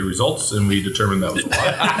looking at your results, and we determined that was a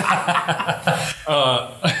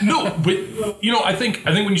lie. No, but I think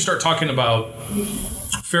when you start talking about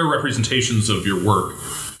fair representations of your work,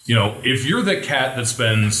 if you're the cat that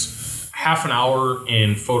spends half an hour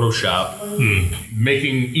in Photoshop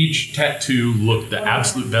making each tattoo look the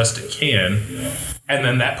absolute best it can, and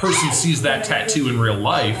then that person sees that tattoo in real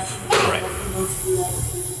life, right?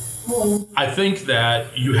 I think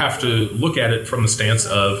that you have to look at it from the stance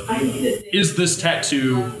of, is this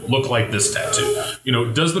tattoo look like this tattoo?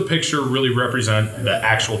 Does the picture really represent the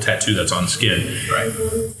actual tattoo that's on skin? Right.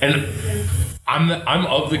 And I'm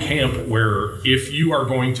of the camp where if you are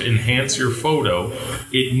going to enhance your photo,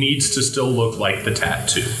 it needs to still look like the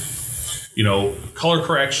tattoo. Color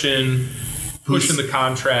correction, pushing the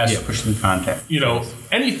contrast. Yeah, pushing the contrast.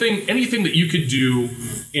 Anything that you could do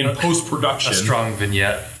in post-production. A strong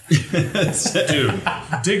vignette. Dude,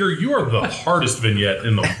 Digger, you are the hardest vignette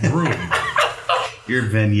in the room. Your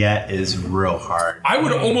vignette is real hard. I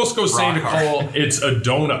would almost go say, Nicole, it's a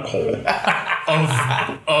donut hole.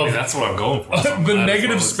 That's what I'm going for. The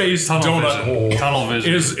negative space donut hole. Tunnel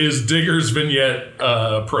vision is Digger's vignette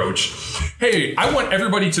approach. Hey, I want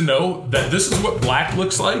everybody to know that this is what black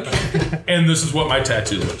looks like, and this is what my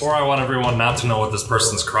tattoo looks like. Or I want everyone not to know what this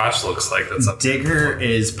person's crotch looks like. That's up Digger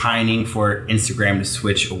is pining for Instagram to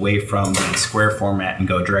switch away from the square format and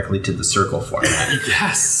go directly to the circle format.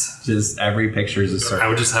 Yes. Just every picture is a circle. I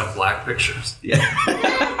would just have black pictures. Yeah.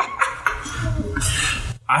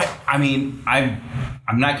 I mean, I'm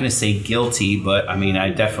not going to say guilty, but I mean, I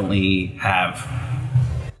definitely have.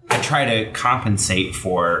 I try to compensate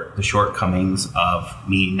for the shortcomings of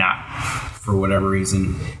me not, for whatever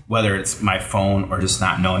reason, whether it's my phone or just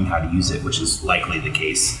not knowing how to use it, which is likely the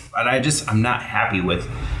case. But I'm not happy with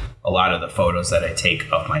a lot of the photos that I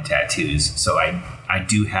take of my tattoos. So I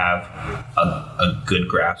do have a good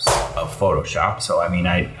grasp of Photoshop. So I mean,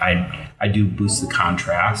 I do boost the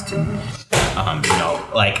contrast, and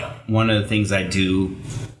one of the things I do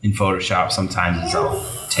in Photoshop sometimes is I'll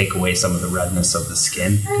take away some of the redness of the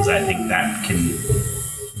skin, because I think that can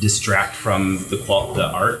distract from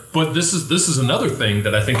the art. But this is another thing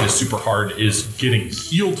that I think is super hard, is getting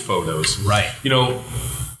healed photos. Right.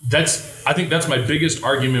 I think that's my biggest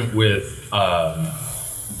argument with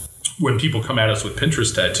when people come at us with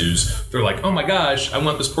Pinterest tattoos. They're like, oh my gosh, I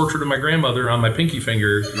want this portrait of my grandmother on my pinky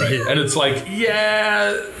finger. Right. And it's like,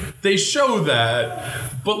 yeah, they show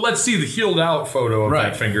that, but let's see the healed out photo of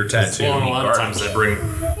that finger tattoo. Well, and a lot of times they bring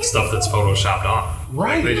stuff that's photoshopped on.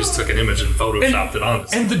 Right. Like they just took an image and photoshopped it on.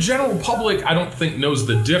 And the general public, I don't think, knows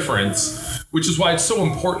the difference, which is why it's so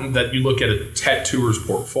important that you look at a tattooer's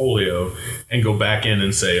portfolio and go back in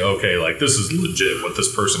and say, okay, like this is legit what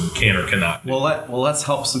this person can or cannot do. Let's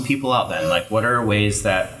help some people out then. Like, what are ways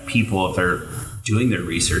that people, if they're doing their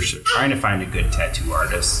research, they're trying to find a good tattoo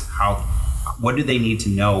artist, what do they need to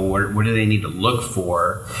know? What do they need to look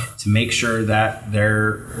for to make sure that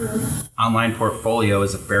their online portfolio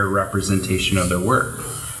is a fair representation of their work?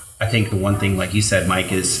 I think the one thing, like you said,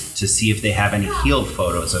 Mike, is to see if they have any healed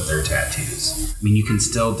photos of their tattoos. I mean, you can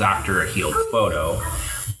still doctor a healed photo,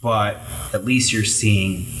 but at least you're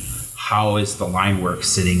seeing how is the line work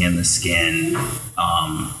sitting in the skin.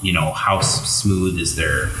 How smooth is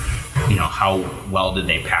their, how well did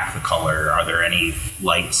they pack the color? Are there any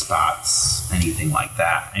light spots? Anything like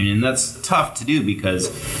that. I mean, that's tough to do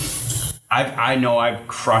because I know I've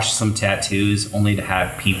crushed some tattoos only to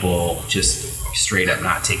have people just straight up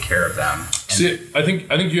not take care of them. See, I think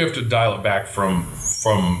you have to dial it back from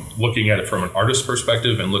looking at it from an artist's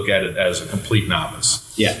perspective and look at it as a complete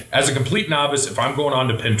novice. Yeah. As a complete novice, if I'm going on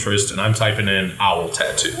to Pinterest and I'm typing in owl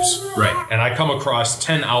tattoos, right, and I come across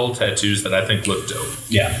 10 owl tattoos that I think look dope,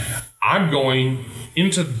 yeah, I'm going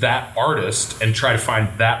into that artist and try to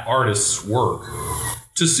find that artist's work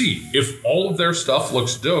to see if all of their stuff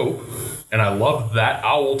looks dope and I love that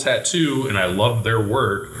owl tattoo and I love their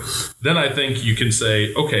work, then I think you can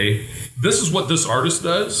say, okay, this is what this artist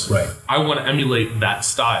does. Right. I want to emulate that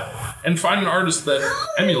style and find an artist that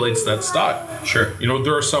emulates that style. Sure.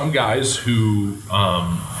 There are some guys who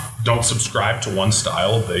don't subscribe to one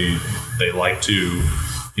style. They like to,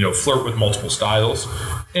 flirt with multiple styles.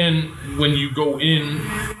 And when you go in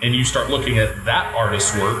and you start looking at that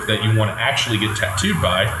artist's work that you want to actually get tattooed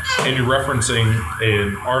by, and you're referencing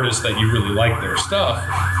an artist that you really like their stuff,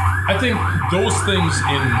 I think those things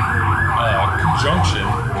in conjunction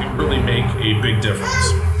can really make a big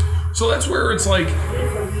difference. So that's where it's like,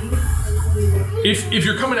 if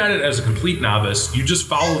you're coming at it as a complete novice, you just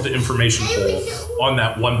follow the information hole on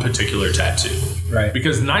that one particular tattoo. Right.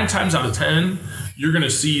 Because 9 times out of 10, you're going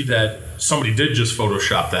to see that somebody did just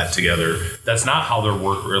Photoshop that together. That's not how their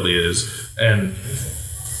work really is. And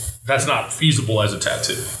that's not feasible as a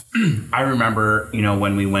tattoo. I remember,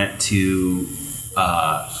 when we went to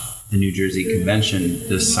the New Jersey convention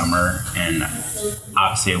this summer, and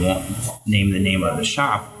obviously I won't name the name of the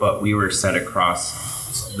shop, but we were set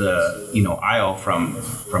across the aisle from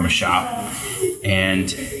a shop, and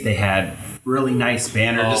they had really nice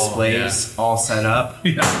banner displays all set up.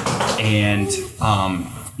 Yeah. And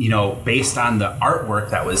based on the artwork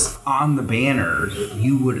that was on the banner,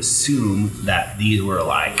 you would assume that these were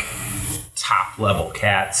like top level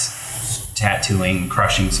cats tattooing,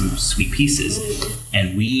 crushing some sweet pieces.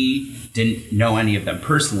 And we didn't know any of them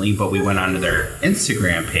personally, but we went onto their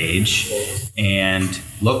Instagram page and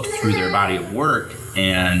looked through their body of work,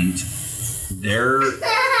 and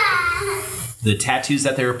the tattoos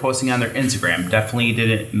that they were posting on their Instagram definitely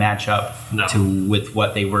didn't match up with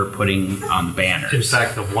what they were putting on the banner. In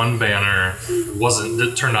fact, the one banner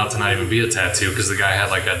it turned out to not even be a tattoo because the guy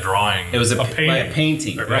had like a drawing. It was a painting.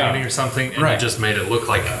 painting. Or something, and it just made it look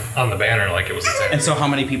like on the banner like it was a tattoo. And so how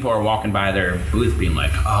many people are walking by their booth being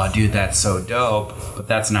like, oh, dude, that's so dope, but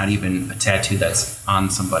that's not even a tattoo that's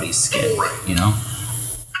on somebody's skin,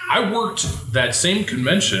 I worked that same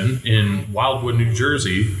convention in Wildwood, New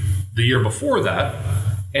Jersey, the year before that,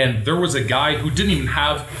 and there was a guy who didn't even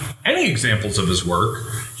have any examples of his work.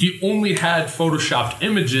 He only had photoshopped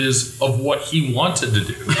images of what he wanted to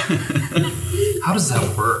do. How does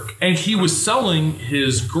that work? And he was selling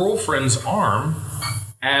his girlfriend's arm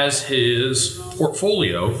as his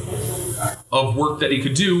portfolio of work that he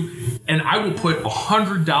could do. And I will put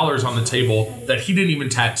 $100 on the table that he didn't even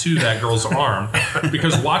tattoo that girl's arm,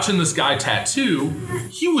 because watching this guy tattoo,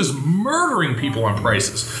 he was murdering people on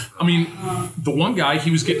prices. I mean, the one guy,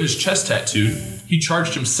 he was getting his chest tattooed. He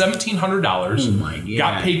charged him $1,700. Oh my God.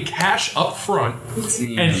 Got paid cash up front,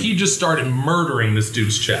 and he just started murdering this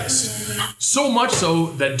dude's chest. So much so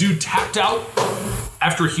that dude tapped out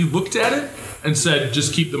after he looked at it and said,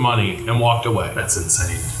 just keep the money, and walked away. That's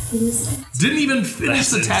insane. Didn't even finish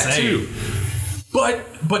the tattoo.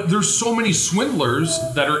 But there's so many swindlers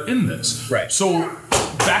that are in this. Right. So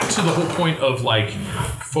back to the whole point of like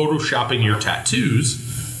photoshopping your tattoos.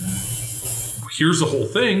 Here's the whole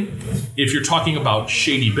thing. If you're talking about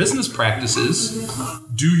shady business practices,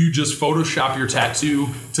 do you just Photoshop your tattoo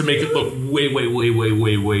to make it look way, way, way, way,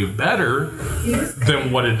 way, way better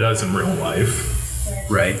than what it does in real life?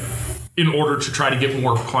 Right. in order to try to get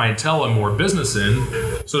more clientele and more business in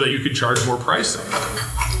so that you could charge more pricing.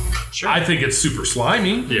 Sure. I think it's super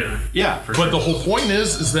slimy. Yeah, for sure. But the whole point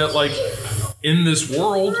is that, like, in this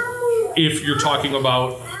world, if you're talking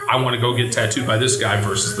about, I want to go get tattooed by this guy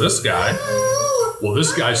versus this guy, well,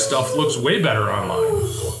 this guy's stuff looks way better online.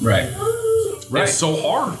 Right. It's so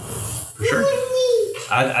hard. For sure.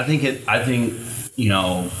 I think, you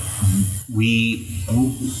know, we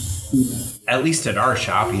at least at our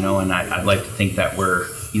shop, you know, and I'd like to think that we're,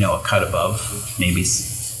 you know, a cut above maybe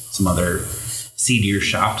some other seedier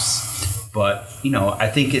shops. But, you know, I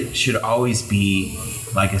think it should always be,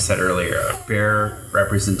 like I said earlier, a fair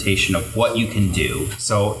representation of what you can do.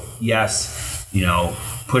 So, yes, you know,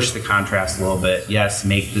 push the contrast a little bit. Yes,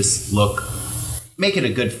 make it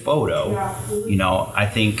a good photo. You know, I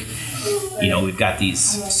think, you know, we've got these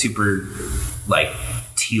super, like,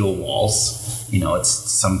 teal walls. You know,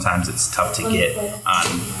 sometimes it's tough to get on,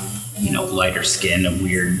 you know, lighter skin,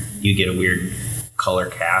 you get a weird color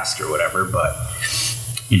cast or whatever, but,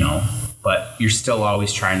 you know, but you're still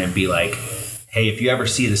always trying to be like, hey, if you ever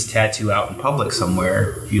see this tattoo out in public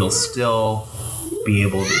somewhere, you'll still be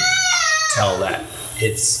able to tell that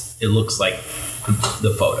it looks like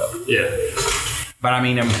the photo. Yeah. But I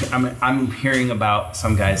mean, I'm hearing about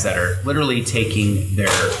some guys that are literally taking their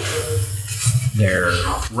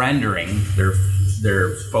rendering,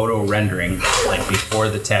 their photo rendering, like before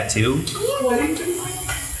the tattoo,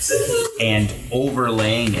 and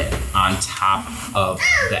overlaying it on top of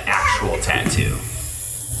the actual tattoo.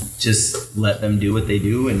 Just let them do what they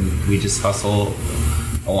do, and we just hustle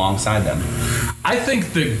alongside them. I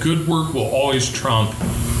think that good work will always trump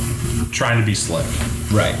trying to be slick.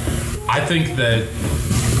 Right. I think that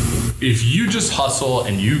if you just hustle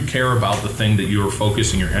and you care about the thing that you are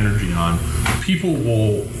focusing your energy on, people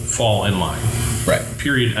will fall in line. Right.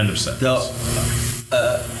 Period. End of sentence.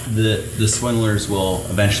 The swindlers will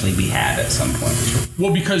eventually be had at some point.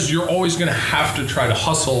 Well, because you're always going to have to try to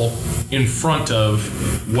hustle in front of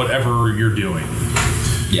whatever you're doing.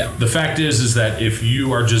 Yeah. The fact is that if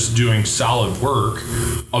you are just doing solid work,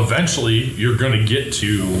 eventually you're going to get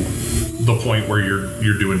to the point where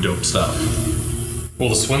you're doing dope stuff. Well,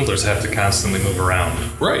 the swindlers have to constantly move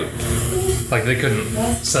around. Right. Like, they couldn't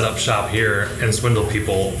set up shop here and swindle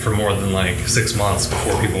people for more than like 6 months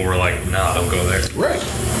before people were like, nah, don't go there. Right.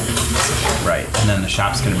 Right. And then the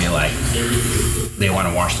shop's going to be like, they want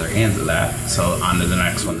to wash their hands of that, so on to the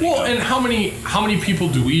next one. Well, and how many people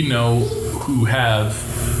do we know who have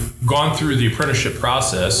gone through the apprenticeship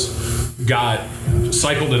process, got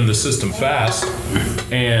cycled in the system fast,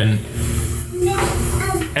 and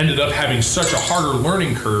ended up having such a harder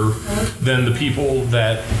learning curve than the people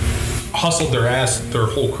that hustled their ass their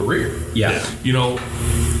whole career? Yeah. You know,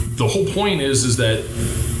 the whole point is that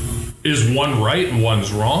is one right and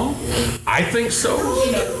one's wrong? I think so.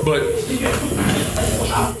 But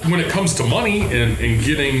when it comes to money and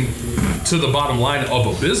getting to the bottom line of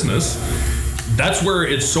a business, that's where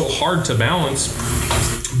it's so hard to balance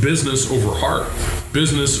business over heart,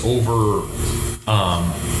 business over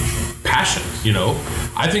passion. You know,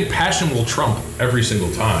 I think passion will trump every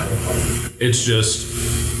single time. It's just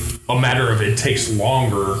a matter of it takes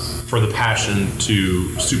longer for the passion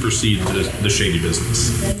to supersede the shady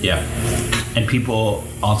business. Yeah. And people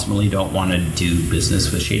ultimately don't want to do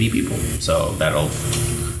business with shady people. So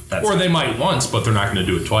or they might once, but they're not going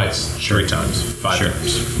to do it twice, 3 times, 5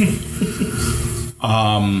 times.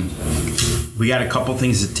 We got a couple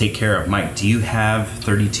things to take care of. Mike, do you have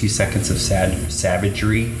 32 seconds of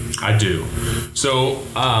savagery? I do. So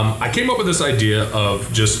I came up with this idea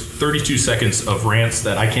of just 32 seconds of rants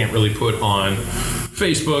that I can't really put on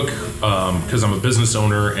Facebook because I'm a business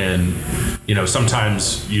owner, and you know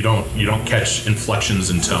sometimes you don't catch inflections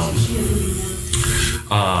in tone.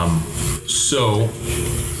 So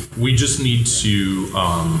we just need to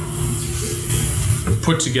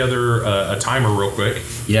put together a timer real quick.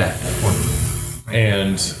 Yeah.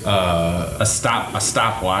 And a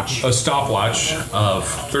stopwatch. A stopwatch of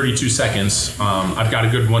 32 seconds. I've got a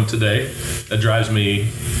good one today that drives me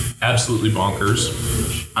absolutely bonkers.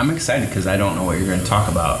 I'm excited because I don't know what you're going to talk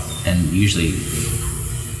about, and usually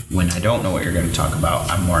when I don't know what you're going to talk about,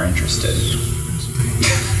 I'm more interested.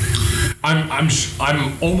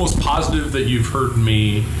 I'm almost positive that you've heard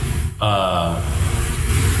me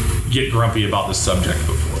get grumpy about this subject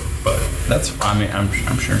before, but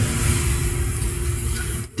I'm sure.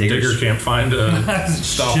 Digger can't find a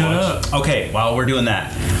stopwatch. Okay, while we're doing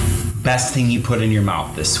that, best thing you put in your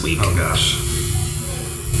mouth this week. Oh gosh,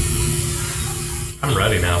 I'm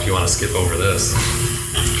ready now. If you want to skip over this,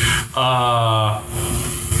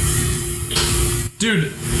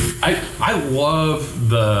 Dude, I love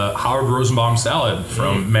the Howard Rosenbaum salad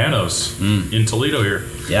from Manos in Toledo here.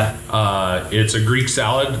 Yeah. It's a Greek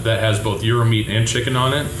salad that has both Euro meat and chicken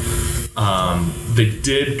on it. They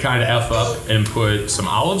did kind of F up and put some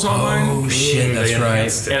olives on mine. Oh shit, that's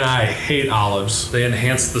right. And I hate olives. They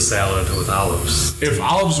enhanced the salad with olives. If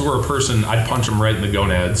olives were a person, I'd punch them right in the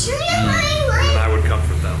gonads. And I would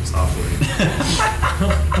comfort them softly.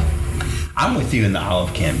 I'm with you in the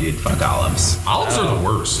olive camp, dude. Fuck olives. Olives are the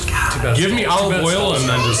worst. bad Give me salt. olive Too bad oil salt's and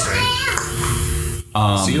then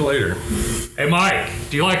not just see you later. Hey, Mike,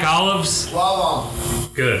 do you like olives?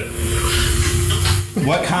 Love Good.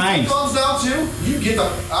 What kind? them. Thumbs down too. You get the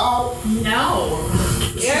out. No.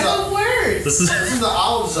 You're the worst. This is This is the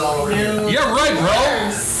olive zone over here. Yeah, right,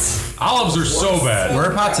 bro. Olives are so bad.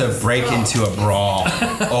 We're about to break into a brawl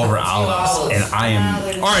over olives, and I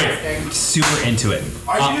am All right. super into it.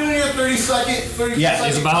 Are you doing your 30-second Yeah,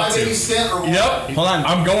 he's about to. stint or what? Yep. Hold on.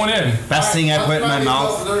 I'm going in. Best thing I put in my For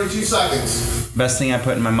mouth. 32 seconds. Best thing I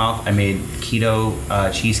put in my mouth. I made keto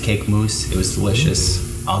cheesecake mousse. It was delicious.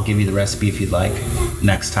 I'll give you the recipe if you'd like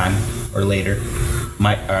next time or later.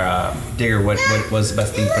 Digger, what was the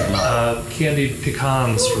best thing to put in my mouth? candied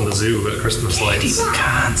pecans from the zoo at Christmas lights.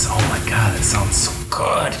 Pecans. Oh my god, that sounds so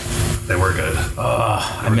good. They were good.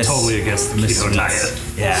 I miss Totally against the miss keto sweets.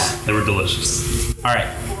 diet. Yeah. They were delicious. All right,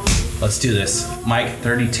 let's do this. Mike,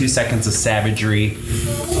 32 seconds of savagery.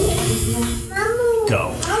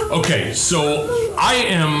 Go. Okay, so I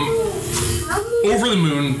am over the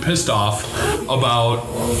moon pissed off about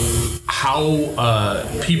how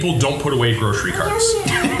people don't put away grocery carts.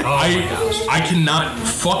 I cannot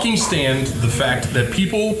fucking stand the fact that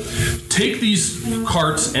people take these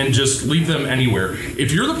carts and just leave them anywhere.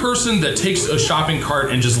 If you're the person that takes a shopping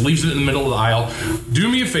cart and just leaves it in the middle of the aisle, do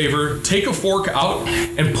me a favor, take a fork out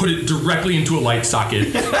and put it directly into a light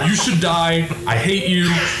socket. You should die. I hate you.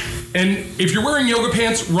 And if you're wearing yoga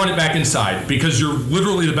pants, run it back inside because you're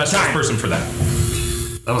literally the best person for that.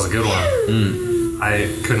 That was a good one. I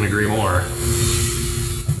couldn't agree more.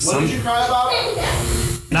 What did you cry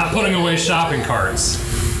about? Not putting away shopping carts.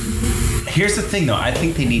 Here's the thing, though. I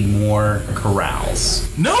think they need more corrals.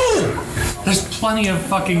 No! There's plenty of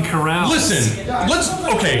fucking corrals. Listen,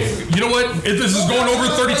 okay, you know what? This is going over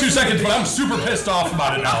 32 seconds, but I'm super pissed off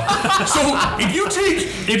about it now. So if you take,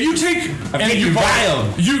 and you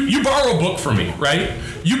borrow a book from me, right?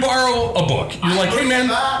 You borrow a book. You're like, hey man,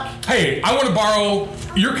 hey, I want to borrow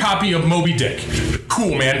your copy of Moby Dick.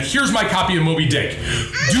 Cool, man. Here's my copy of Moby Dick.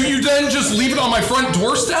 Do you then just leave it on my front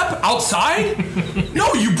doorstep outside?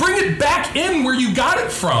 No, you bring it back in where you got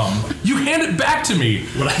it from. You hand it back to me.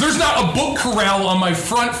 There's not a book corral on my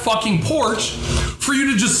front fucking porch for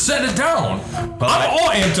you to just set it down. I'm all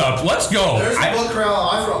amped up. Let's go. There's a book corral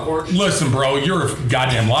on my front porch. Listen, bro, you're a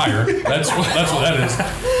goddamn liar. That's what that is.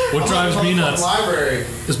 What drives me nuts Library.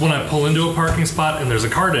 is when I pull into a parking spot and there's a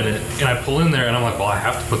cart in it, and I pull in there and I'm like, well, I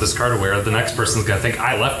have to put this cart away or the next person's gonna think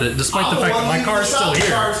I left it, despite I'm the the fact one that my leaving car's the still shopping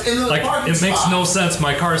here. carts in the Like, parking it makes spot. no sense.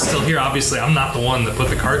 My car's still here. Obviously, I'm not the one that put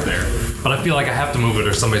the cart there, but I feel like I have to move it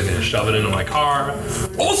or somebody's gonna shove it into my car.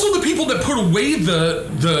 Also, the people that put away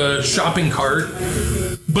the shopping cart,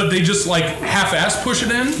 but they just like half-ass push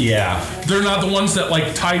it in. Yeah. They're not the ones that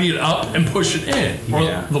like tidy it up and push it in. Or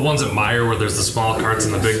Yeah. the ones at Meijer where there's the small carts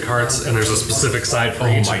and the big carts, and there's a specific side for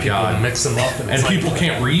each. my and people God. mix them up, And it's like, people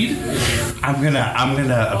can't read. I'm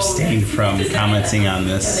gonna abstain from commenting on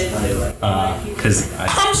this because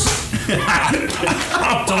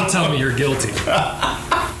don't tell me you're guilty.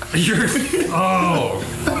 You're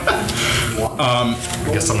I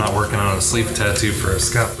guess I'm not working on a sleeve tattoo for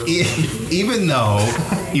Scott. even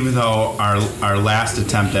though our last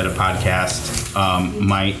attempt at a podcast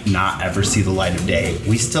might not ever see the light of day,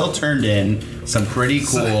 we still turned in some pretty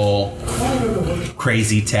cool,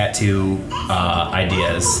 crazy tattoo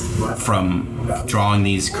ideas from drawing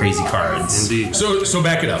these crazy cards. Indeed. So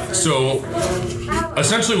back it up. So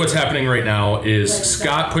essentially what's happening right now is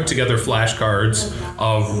Scott put together flashcards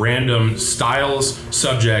of random styles,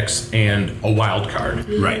 subjects, and a wild card.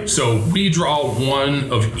 Right. So we draw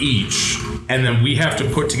one of each, and then we have to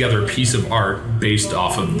put together a piece of art based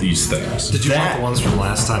off of these things. Did you want That- the ones from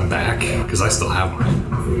last time back? Because I still have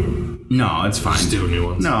mine. No, it's fine. Just do new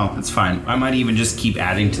ones. No, it's fine. I might even just keep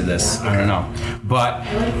adding to this. I don't know. But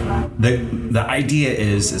the idea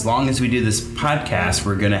is, as long as we do this podcast,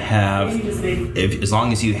 we're gonna have, as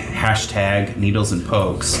long as you hashtag Needles and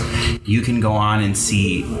Pokes, you can go on and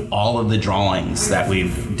see all of the drawings that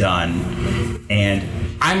we've done. And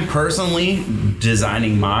I'm personally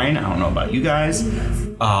designing mine. I don't know about you guys.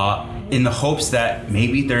 in the hopes that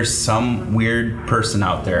maybe there's some weird person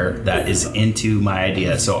out there that is into my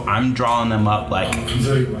idea. So I'm drawing them up like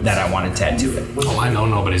that I want to tattoo it. Oh, I know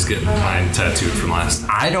nobody's getting mine tattooed from last.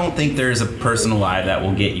 I don't think there's a person alive that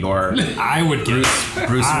will get your I would get Bruce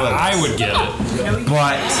Willis. I would get it.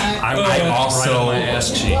 But I also, right on my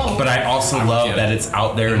ass cheek. but I also love get that it. it's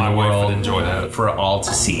out there in My the wife world would enjoy that. for all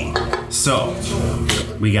to see. So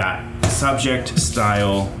we got subject,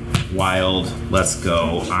 style, wild. Let's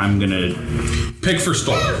go. I'm gonna Pick for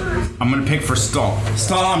Stoll. pick for Stoll.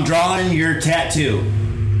 Stoll, I'm drawing your tattoo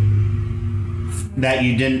that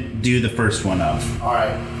you didn't do the first one of. All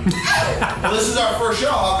right. Well, this is our first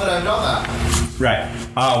show. How could I have done that? Right.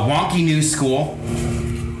 Wonky New School.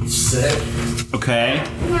 Sick. Okay.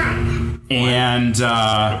 And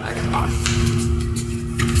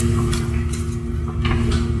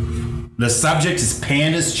the subject is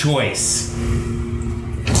Panda's Choice.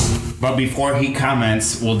 But before he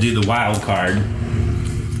comments, we'll do the wild card.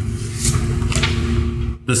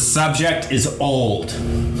 The subject is old.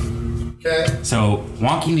 Okay. So,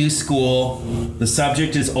 Wonky New School, the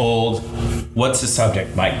subject is old. What's the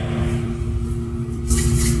subject, Mike?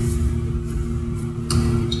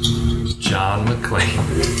 John McClane.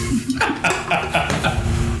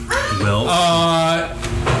 Will?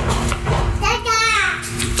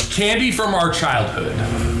 Candy from our childhood.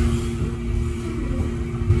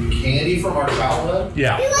 Candy from our childhood.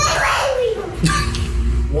 Yeah.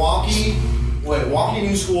 Wonky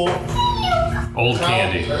New School. Old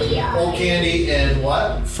candy. Old candy and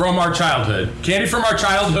what? From our childhood. Candy from our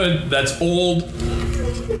childhood that's old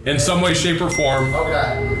in some way, shape, or form.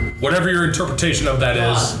 Okay. Whatever your interpretation of that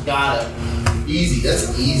is. Got it. Easy.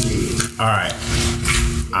 That's easy. All right.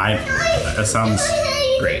 That sounds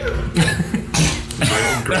great.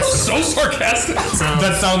 That's so sarcastic.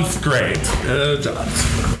 That sounds great.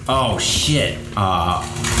 Oh, shit.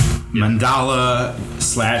 Mandala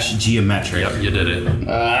 / geometric. Yep, you did it.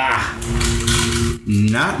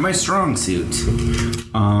 Not my strong suit.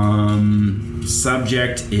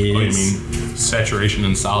 Subject is. What do you mean? Saturation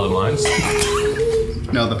and solid lines?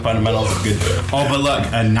 No, the fundamentals are good. Oh, but look,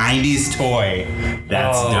 a 90s toy.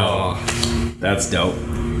 That's dope. That's dope.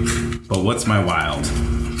 But what's my wild?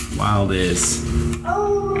 Wild is.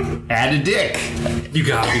 Add a dick. You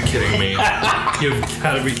gotta be kidding me. You've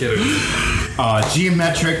gotta be kidding me.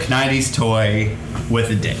 Geometric 90s toy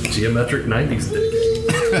with a dick. Geometric 90s dick.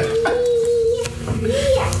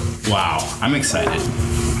 Wow, I'm excited. I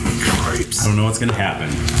don't know what's gonna happen.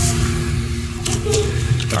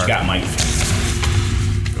 What you got, Mike?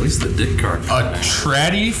 At least the dick card. A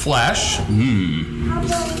tratty flash.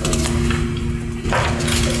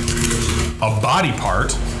 A body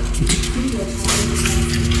part.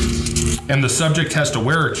 And the subject has to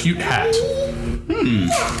wear a cute hat.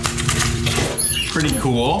 Pretty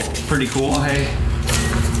cool. Pretty cool. Hey,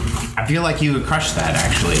 I feel like you would crush that,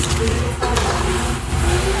 actually.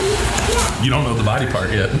 You don't know the body part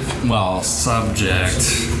yet. Well, Subject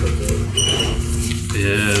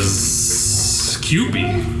is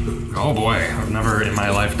Cupid. Oh boy, I've never in my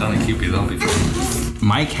life done a Cupid though before.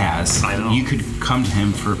 Mike has. I know. You could come to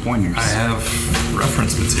him for pointers. I have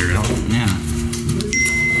reference material. Yeah.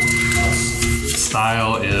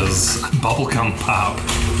 Style is bubblegum pop.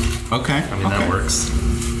 Okay. I mean, that works.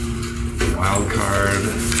 Wild card.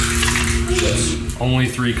 Only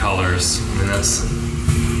 3 colors. I mean, that's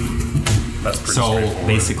pretty So straightforward.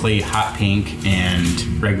 basically, hot pink and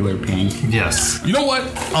regular pink. Yes. You know what?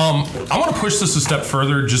 I want to push this a step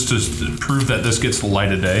further just to prove that this gets the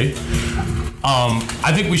light of day.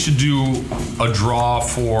 I think we should do a draw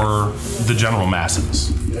for the general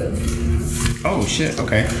masses. Oh shit.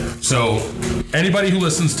 Okay. So anybody who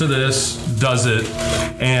listens to this does it,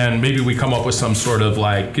 and maybe we come up with some sort of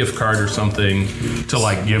like gift card or something to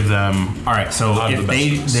like give them. All right. So Out of if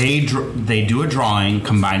the they do a drawing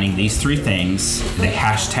combining these 3 things, they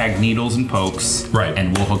hashtag needles and pokes. Right.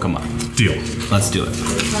 And we'll hook them up. Deal. Let's do it.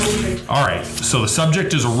 All right. So the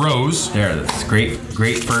subject is a rose. There. That's great.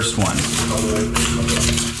 Great first one.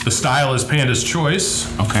 The style is Panda's Choice,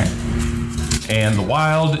 Okay. and the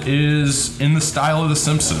wild is in the style of The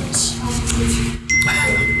Simpsons.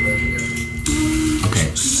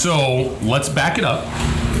 Okay. So let's back it up.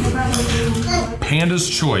 Panda's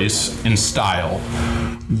Choice in style.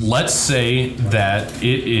 Let's say that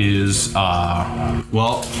it is.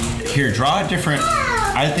 Well, here, draw a different.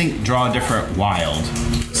 I think draw a different wild,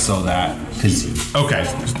 so that because Okay.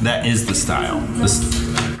 that is the style.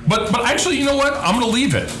 But actually, you know what? I'm gonna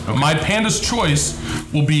leave it. My Panda's Choice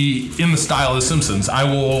will be in the style of The Simpsons. I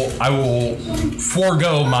will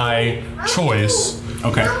forego my choice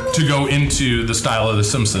Okay. to go into the style of The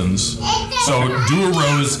Simpsons. So do a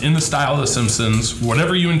rose in the style of The Simpsons,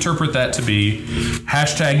 whatever you interpret that to be.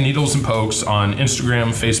 Hashtag Needles and Pokes on Instagram,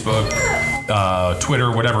 Facebook,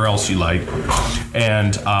 Twitter, whatever else you like.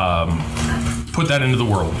 And put that into the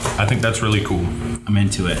world. I think that's really cool. I'm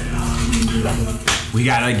into it. We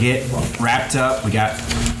gotta get wrapped up. We got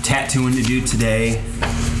tattooing to do today.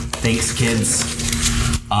 Thanks, kids.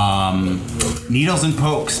 Needles and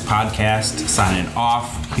Pokes podcast signing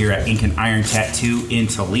off here at Ink and Iron Tattoo in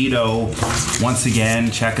Toledo. Once again,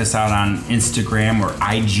 check us out on Instagram or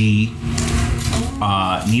IG.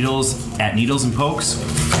 Needles and Pokes,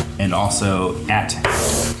 and also at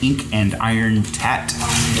Ink and Iron Tat.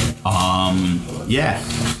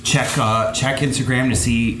 Check Instagram to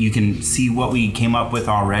see. You can see what we came up with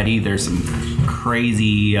already. There's some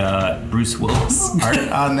crazy Bruce Willis art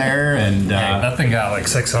on there, and that thing got like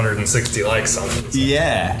 660 likes on it.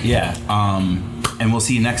 Yeah. And we'll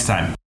see you next time.